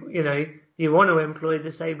you want to employ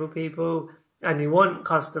disabled people and you want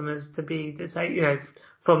customers to be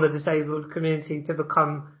from the disabled community to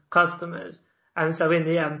become customers. And so in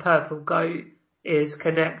the end, Purple Goat is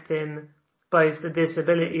connecting both the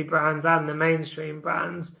disability brands and the mainstream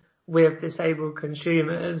brands with disabled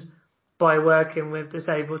consumers by working with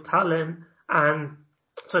disabled talent and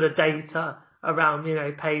sort of data around,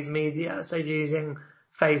 paid media. So using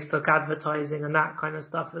Facebook advertising and that kind of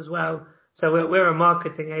stuff as well. So we're a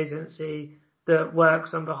marketing agency that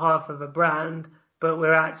works on behalf of a brand, but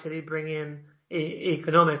we're actually bringing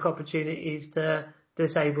economic opportunities to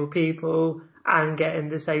disabled people and getting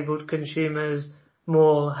disabled consumers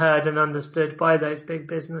more heard and understood by those big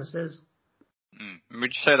businesses.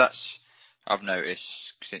 Would you say I've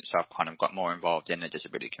noticed since I've kind of got more involved in the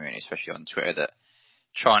disability community, especially on Twitter, that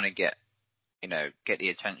trying to get the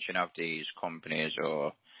attention of these companies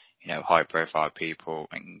or, high profile people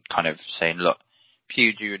and kind of saying, look, if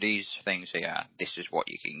you do these things here, this is what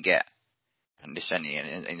you can get. And this,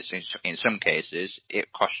 in some cases,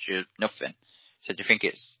 it costs you nothing. So do you think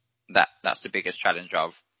that's the biggest challenge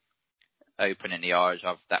of opening the eyes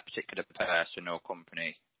of that particular person or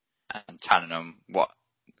company and telling them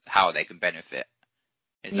how they can benefit?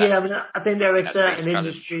 I think there are certain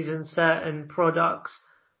industries and certain products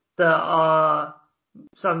that are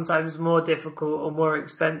sometimes more difficult or more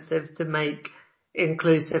expensive to make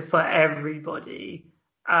inclusive for everybody.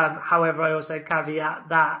 However, I also caveat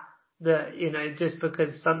that just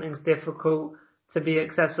because something's difficult to be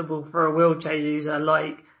accessible for a wheelchair user,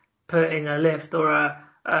 like putting a lift or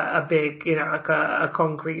a big, like a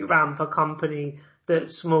concrete ramp, a company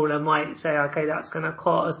that's smaller might say, okay, that's going to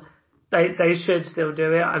cost. They should still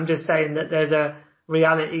do it. I'm just saying that there's a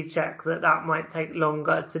reality check that might take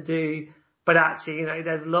longer to do. But actually,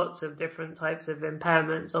 there's lots of different types of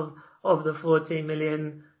impairments of the 14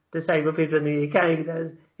 million disabled people in the UK.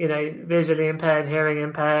 There's, visually impaired, hearing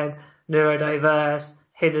impaired, neurodiverse,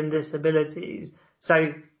 hidden disabilities.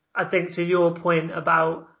 So I think to your point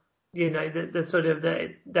about, the sort of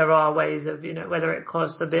there are ways of, whether it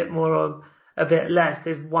costs a bit more or a bit less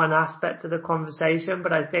is one aspect of the conversation.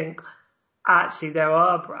 But I think actually there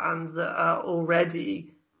are brands that are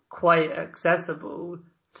already quite accessible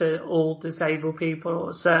to all disabled people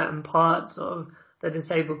or certain parts of the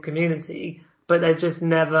disabled community, but they've just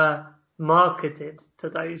never marketed to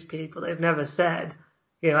those people. They've never said,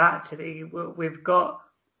 actually we've got,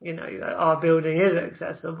 our building is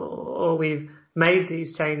accessible, or we've made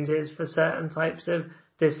these changes for certain types of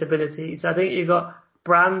disabilities. So I think you've got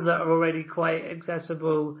brands that are already quite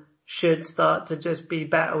accessible should start to just be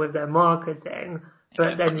better with their marketing,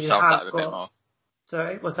 but then you have got...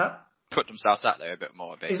 Sorry, what's that? Put themselves out there a bit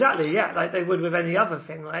more. Basically. Exactly, yeah, like they would with any other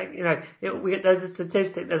thing. Like, there's a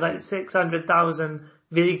statistic, there's like 600,000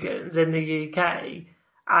 vegans in the UK,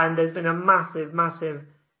 and there's been a massive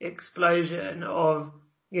explosion of,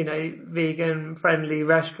 vegan-friendly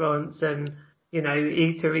restaurants and,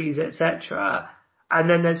 eateries, etc. And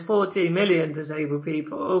then there's 40 million disabled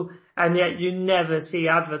people, and yet you never see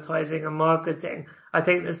advertising and marketing. I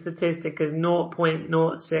think the statistic is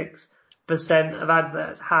 0.06% of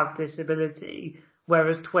adverts have disability,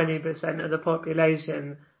 whereas 20% of the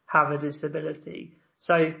population have a disability.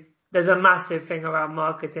 So there's a massive thing around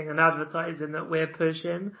marketing and advertising that we're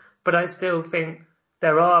pushing, but I still think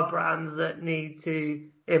there are brands that need to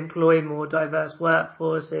employ more diverse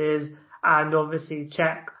workforces and obviously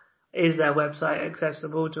check, is their website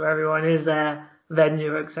accessible to everyone? Is their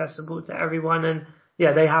venue accessible to everyone? And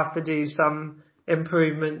yeah, they have to do some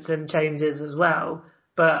improvements and changes as well.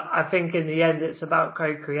 But I think in the end, it's about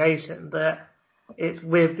co-creation, that it's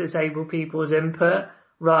with disabled people's input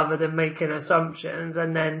rather than making assumptions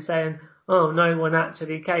and then saying, oh, no one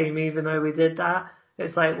actually came even though we did that.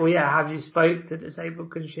 It's like, well, yeah, have you spoke to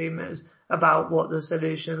disabled consumers about what the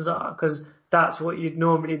solutions are? Because that's what you'd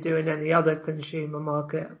normally do in any other consumer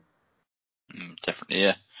market. Definitely,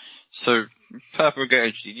 yeah. So, Purple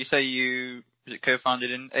Gauge, did you say was it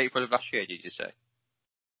co-founded in April of last year, did you say?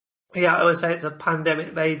 Yeah, I would say it's a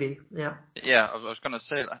pandemic baby, yeah. Yeah, I was going to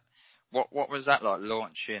say, like, what was that like,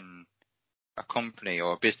 launching a company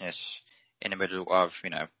or a business in the middle of,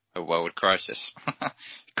 a world crisis?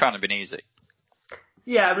 Can't have been easy.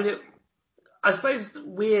 Yeah, I mean, I suppose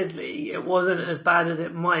weirdly, it wasn't as bad as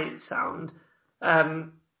it might sound.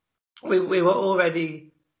 We were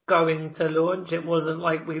already going to launch. It wasn't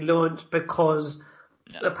like we launched because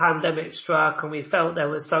the pandemic struck and we felt there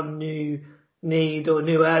was some new need or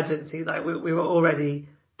new urgency. Like we were already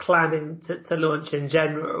planning to launch in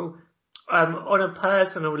general. On a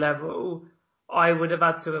personal level, I would have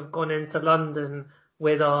had to have gone into London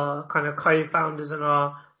with our kind of co-founders and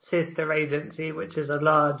our sister agency, which is a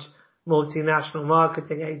large multinational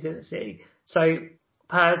marketing agency. So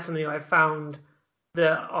personally, I found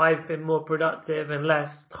that I've been more productive and less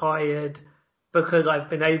tired because I've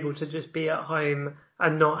been able to just be at home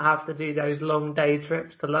and not have to do those long day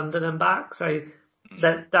trips to London and back. So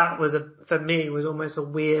that was for me was almost a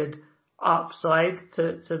weird upside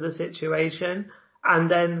to the situation. And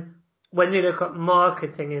then when you look at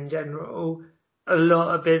marketing in general, a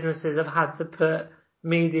lot of businesses have had to put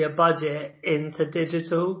media budget into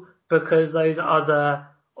digital because those other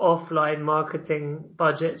offline marketing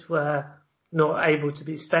budgets were not able to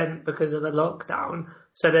be spent because of the lockdown.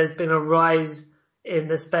 So there's been a rise in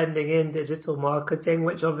the spending in digital marketing,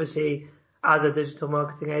 which obviously as a digital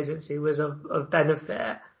marketing agency was of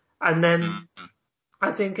benefit. And then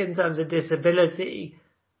I think in terms of disability,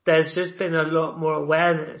 there's just been a lot more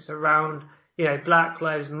awareness around, Black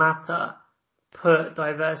Lives Matter put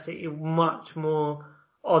diversity much more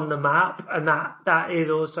on the map. And that is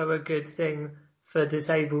also a good thing for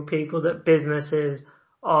disabled people, that businesses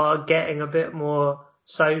are getting a bit more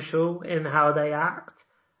social in how they act.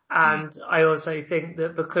 And I also think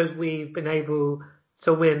that because we've been able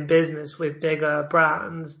to win business with bigger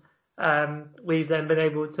brands, we've then been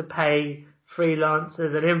able to pay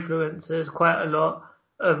freelancers and influencers quite a lot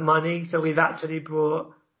of money. So we've actually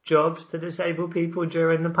brought jobs to disabled people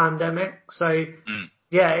during the pandemic. So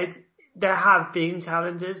yeah, there have been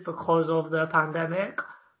challenges because of the pandemic,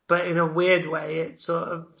 but in a weird way, it sort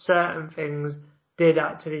of certain things did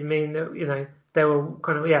actually mean that, there were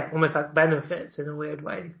kind of, almost like benefits in a weird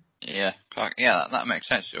way. Yeah, that makes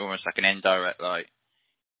sense. Almost like an indirect, like,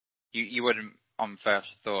 you wouldn't, on first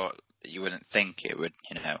thought, you wouldn't think it would,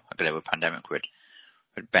 a global pandemic would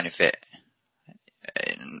benefit.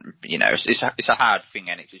 It's a hard thing,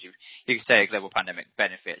 and because you can say a global pandemic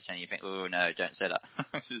benefits, and you think, oh no, don't say that.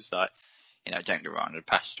 It's just like, don't get me wrong, the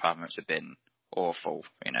past 12 months have been awful,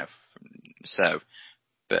 so,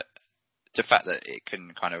 but the fact that it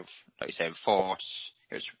can kind of, like you say,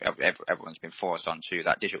 everyone's been forced onto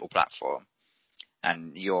that digital platform,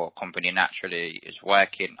 and your company naturally is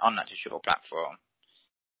working on that digital platform,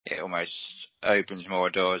 it almost opens more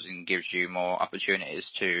doors and gives you more opportunities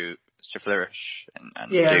to flourish and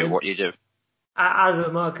do what you do. As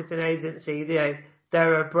a marketing agency,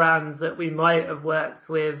 there are brands that we might have worked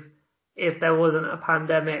with if there wasn't a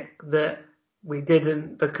pandemic that we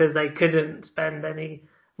didn't, because they couldn't spend any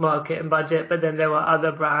marketing budget, but then there were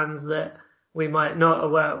other brands that we might not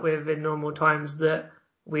have worked with in normal times that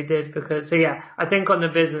we did because, I think on the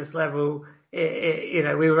business level, we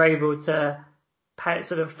were able to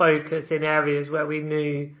sort of focus in areas where we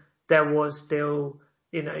knew there was still,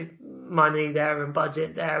 money there and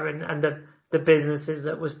budget there and the businesses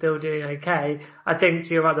that were still doing okay. I think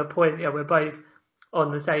to your other point, we're both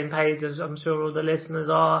on the same page, as I'm sure all the listeners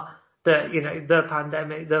are, that, the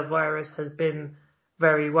pandemic, the virus has been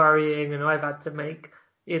very worrying, and I've had to make,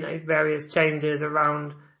 various changes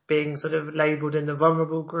around being sort of labelled in the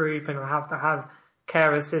vulnerable group, and I have to have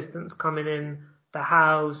care assistants coming in the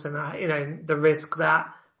house, and the risk that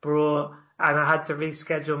brought, and I had to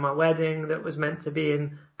reschedule my wedding that was meant to be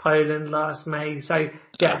in Poland last May. So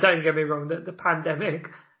don't get me wrong, that the pandemic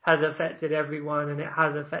has affected everyone, and it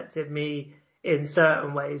has affected me in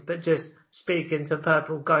certain ways, but just speaking to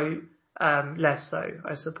Purple Goat, less so,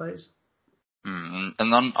 I suppose. And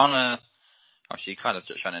on obviously you kind of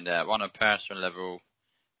touched on it there, on a personal level,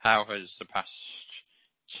 how has the past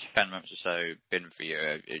 10 months or so been for you?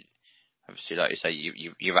 Obviously, like you say,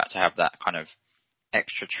 you've had to have that kind of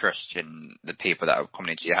extra trust in the people that are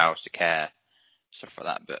coming into your house to care stuff like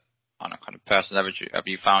that. But on a kind of personal level, have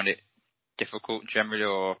you found it difficult generally,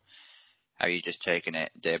 or have you just taken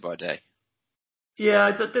it day by day? Yeah,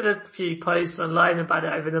 I did a few posts online about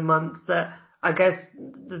it over the month. That I guess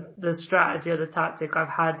the strategy or the tactic I've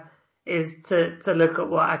had is to look at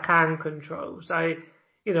what I can control. So,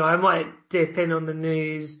 I might dip in on the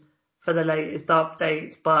news for the latest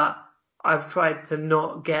updates, but I've tried to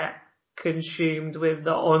not get consumed with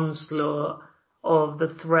the onslaught of the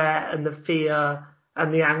threat and the fear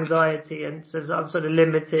and the anxiety, and so I've sort of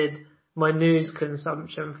limited my news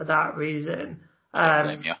consumption for that reason.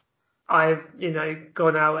 I've,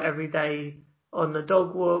 gone out every day on the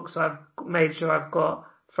dog walk, so I've made sure I've got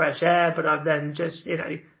fresh air, but I've then just,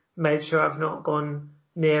 made sure I've not gone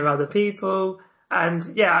near other people.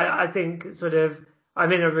 And yeah, I think sort of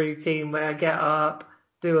I'm in a routine where I get up,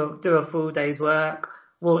 do a full day's work,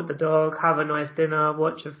 walk the dog, have a nice dinner,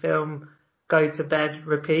 watch a film, go to bed,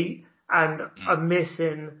 repeat. And I'm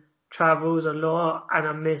missing travels a lot, and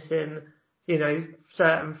I'm missing,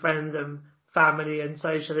 certain friends and family and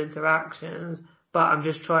social interactions, but I'm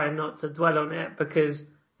just trying not to dwell on it because,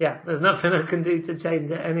 there's nothing I can do to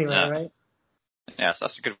change it anyway, right? Yes,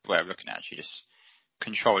 that's a good way of looking at it. Actually, just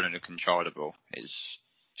controlling the controllable is,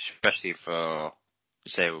 especially for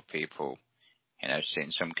disabled people,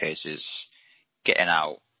 in some cases, getting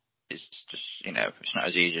out is just, it's not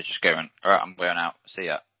as easy as just going, all right, I'm going out, see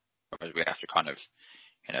ya. Whereas we have to kind of,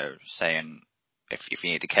 saying, if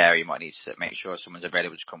you need to care, you might need to make sure someone's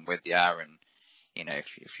available to come with you, and, if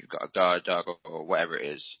you've got a guard dog or whatever it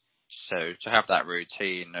is. So to have that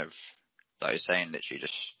routine of, like you're saying, literally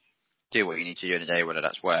just do what you need to do in the day, whether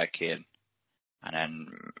that's working, and then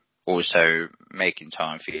also making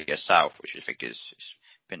time for yourself, which I think is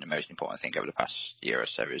been the most important thing over the past year or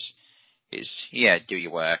so, is do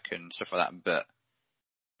your work and stuff like that, but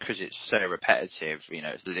because it's so repetitive,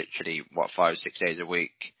 it's literally 5-6 days a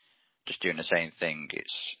week just doing the same thing.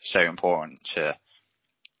 It's so important to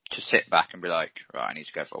sit back and be like, right, I need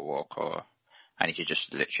to go for a walk, or I need to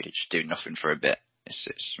just literally just do nothing for a bit.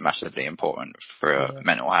 It's massively important for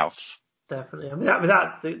mental health. Definitely. I mean,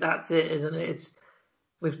 that's it, isn't it?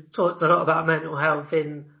 We've talked a lot about mental health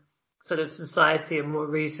in sort of society in more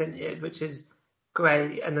recent years, which is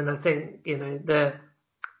great. And then I think,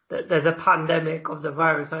 there's a pandemic of the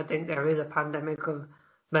virus. I think there is a pandemic of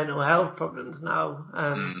mental health problems now.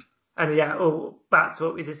 And back to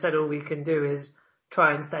what we just said, all we can do is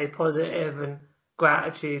try and stay positive and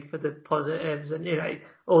gratitude for the positives and,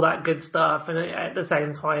 all that good stuff. And at the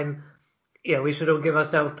same time, we should all give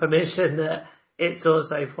ourselves permission that it's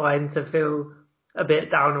also fine to feel a bit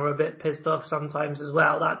down or a bit pissed off sometimes as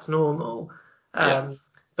well. That's normal. But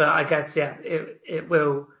I guess, it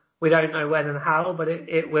will, we don't know when and how, but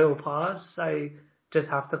it will pass. So just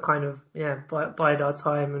have to kind of, bide our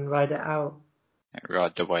time and ride it out.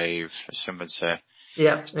 Ride the wave, as some would say.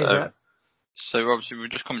 Yeah, exactly. So obviously we're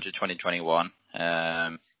just coming to 2021.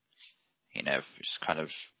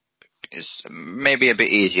 It's maybe a bit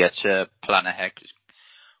easier to plan ahead because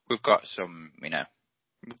we've got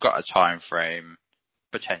we've got a time frame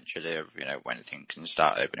potentially of, when things can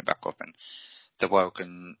start opening back up and the world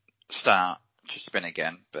can start to spin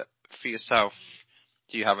again. But for yourself,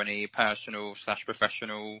 do you have any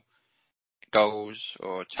personal/professional goals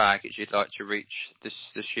or targets you'd like to reach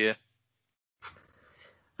this year?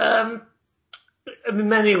 In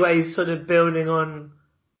many ways, sort of building on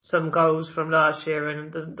some goals from last year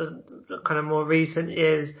and the kind of more recent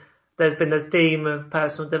years, there's been a theme of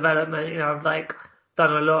personal development. I've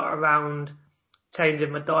done a lot around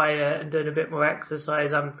changing my diet and doing a bit more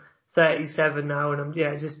exercise. I'm 37 now, and I'm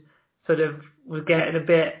just sort of was getting a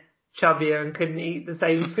bit chubbier and couldn't eat the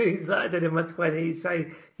same foods that I did in my 20s. So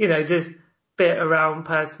just bit around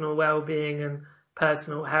personal well-being and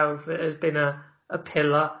personal health. It has been a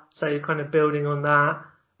pillar, so kind of building on that.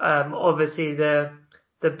 Obviously the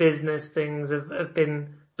business things have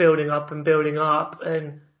been building up,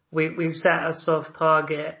 and we've set a soft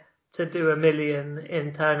target to do 1 million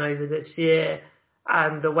in turnover this year,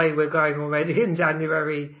 and the way we're going already in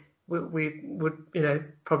January, we would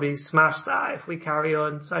probably smash that if we carry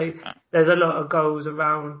on. So there's a lot of goals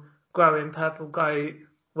around growing Purple Goat,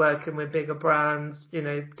 working with bigger brands,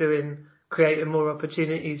 creating more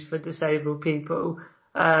opportunities for disabled people.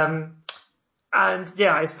 And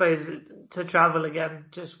I suppose to travel again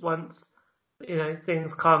just once,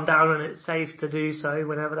 things calm down and it's safe to do so,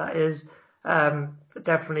 whenever that is.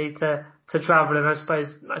 Definitely to travel. And I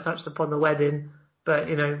suppose I touched upon the wedding, but,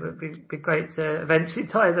 it'd be great to eventually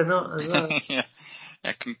tie the knot as well.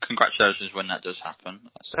 Congratulations when that does happen.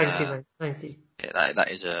 Thank you, mate. Thank you. Yeah,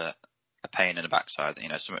 that is a pain in the backside,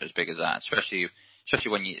 something as big as that, especially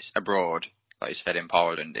when it's abroad. like you said in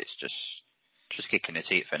Poland, it's just kicking the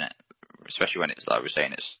teeth in it, especially when it's like we're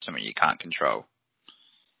saying it's something you can't control.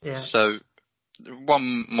 Yeah. So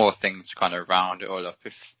one more thing to kind of round it all up,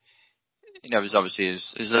 if there's obviously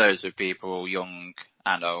is loads of people, young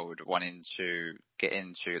and old, wanting to get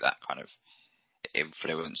into that kind of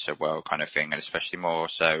influencer world kind of thing, and especially more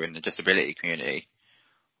so in the disability community.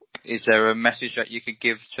 Is there a message that you could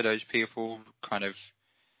give to those people, kind of,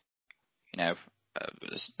 a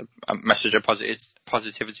message of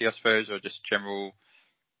positivity, I suppose, or just general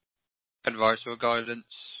advice or guidance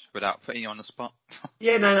without putting you on the spot?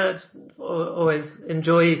 Yeah, no, it's always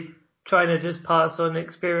enjoy trying to just pass on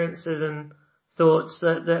experiences and thoughts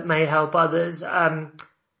that may help others.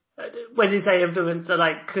 When you say influencer,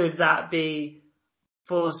 like, could that be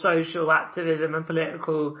for social activism and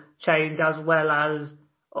political change as well as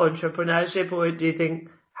entrepreneurship, or do you think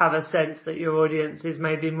have a sense that your audience is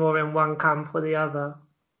maybe more in one camp or the other?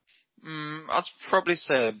 I'd probably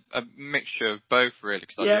say a mixture of both, really,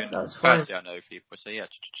 because that's fine. I know people, so yeah,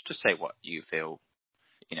 just say what you feel,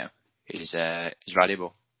 is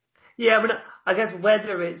valuable. Yeah, but I guess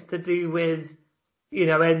whether it's to do with,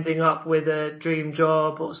 ending up with a dream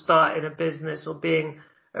job or starting a business or being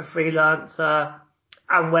a freelancer,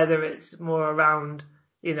 and whether it's more around,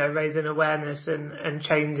 raising awareness and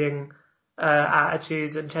changing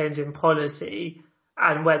attitudes and changing policy,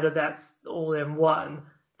 and whether that's all in one,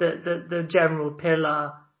 the general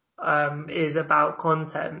pillar is about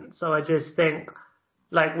content. So I just think,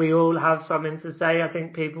 like, we all have something to say. I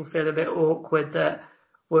think people feel a bit awkward that,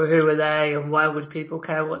 well, who are they and why would people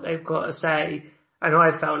care what they've got to say? And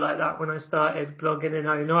I felt like that when I started blogging in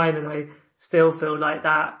 2009, and I still feel like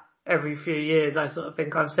that every few years. I sort of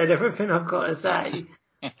think I've said everything I've got to say,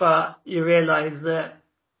 but you realise that,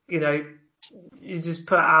 you just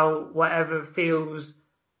put out whatever feels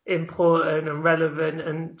important and relevant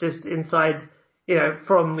and just inside,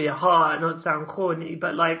 from your heart, not sound corny,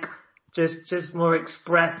 but like just more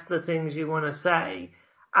express the things you want to say.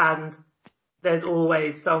 And there's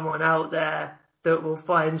always someone out there that will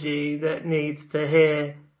find you that needs to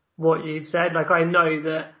hear what you've said. Like, I know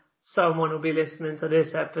that someone will be listening to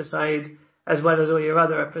this episode as well as all your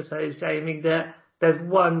other episodes, Jamie, that there's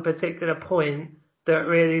one particular point that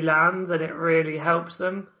really lands and it really helps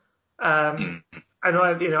them. And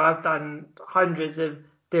I've done hundreds of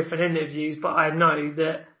different interviews, but I know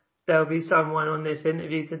that there'll be someone on this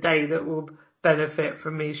interview today that will benefit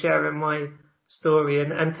from me sharing my story,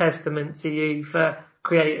 and testament to you for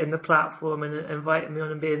creating the platform and inviting me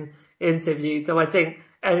on and being interviewed. So I think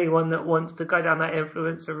anyone that wants to go down that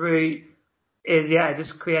influencer route is,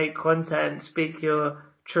 just create content, speak your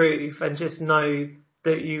truth, and just know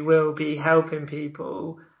that you will be helping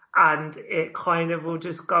people, and it kind of will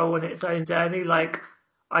just go on its own journey. Like,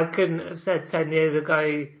 I couldn't have said 10 years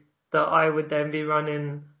ago that I would then be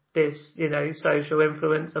running this, social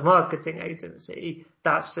influencer marketing agency.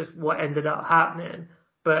 That's just what ended up happening.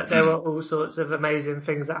 But there were all sorts of amazing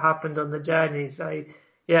things that happened on the journey. So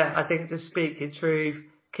yeah, I think just speak your truth,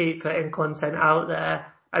 keep putting content out there,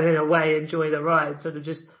 and in a way enjoy the ride. Sort of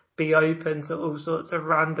just be open to all sorts of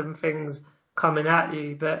random things coming at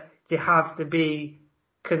you, but you have to be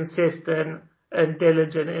consistent and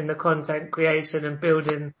diligent in the content creation and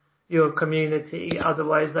building your community.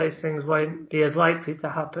 Otherwise, those things won't be as likely to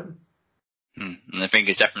happen. And I think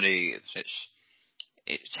it's definitely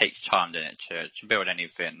it takes time to build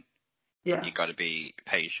anything. Yeah, you got to be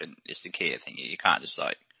patient. It's the key. I think you can't just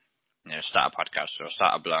start a podcast or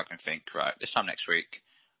start a blog and think, right, this time next week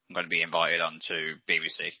I'm going to be invited on to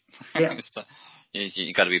BBC. Yeah.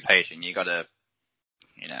 you got to be patient. You got to,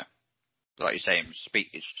 like you're saying,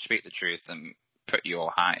 speak the truth and put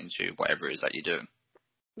your heart into whatever it is that you're doing.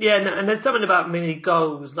 Yeah, and there's something about mini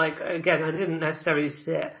goals. Like, again, I didn't necessarily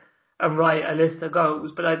sit and write a list of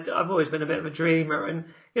goals, but I've always been a bit of a dreamer. And,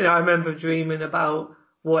 I remember dreaming about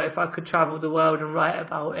what if I could travel the world and write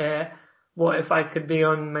about it? What if I could be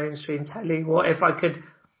on mainstream telly? What if I could,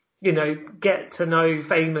 get to know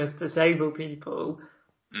famous disabled people?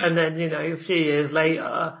 And then, a few years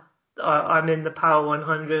later, I'm in the Power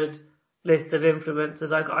 100 list of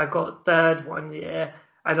influencers. I got third one year,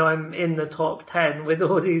 and I'm in the top 10 with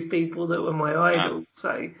all these people that were my idols.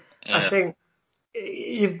 So I think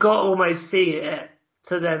you've got to almost see it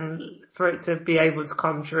for it to be able to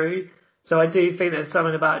come true. So I do think there's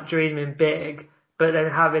something about dreaming big, but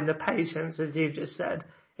then having the patience, as you've just said.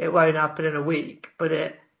 It won't happen in a week, but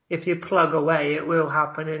if you plug away, it will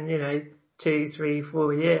happen in, 2, 3,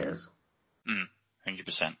 4 years.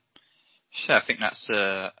 100%. So I think that's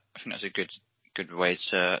a good way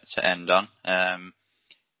to end on.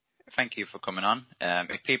 Thank you for coming on.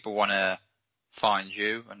 If people want to find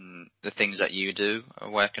you and the things that you do,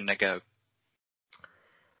 where can they go?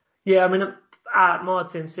 Yeah, I mean, at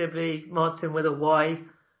Martin Sibley, Martin with a Y.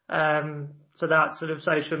 So that sort of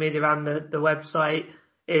social media and the website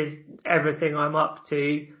is everything I'm up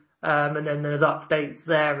to. And then there's updates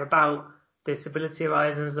there about Disability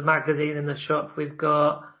Horizons, the magazine and the shop we've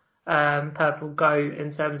got, Purple Goat,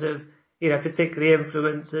 in terms of, particularly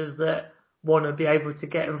influencers that want to be able to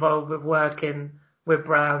get involved with working with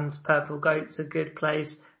brands. Purple Goat's a good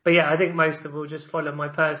place. But yeah, I think most of all just follow my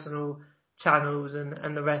personal channels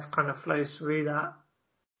and the rest kind of flows through that.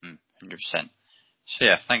 100%. So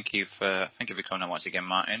yeah, thank you for coming on once again,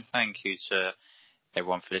 Martin. Thank you to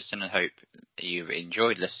everyone for listening. I hope you've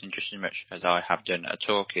enjoyed listening just as much as I have done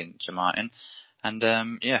talking to Martin. And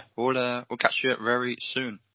we'll catch you very soon.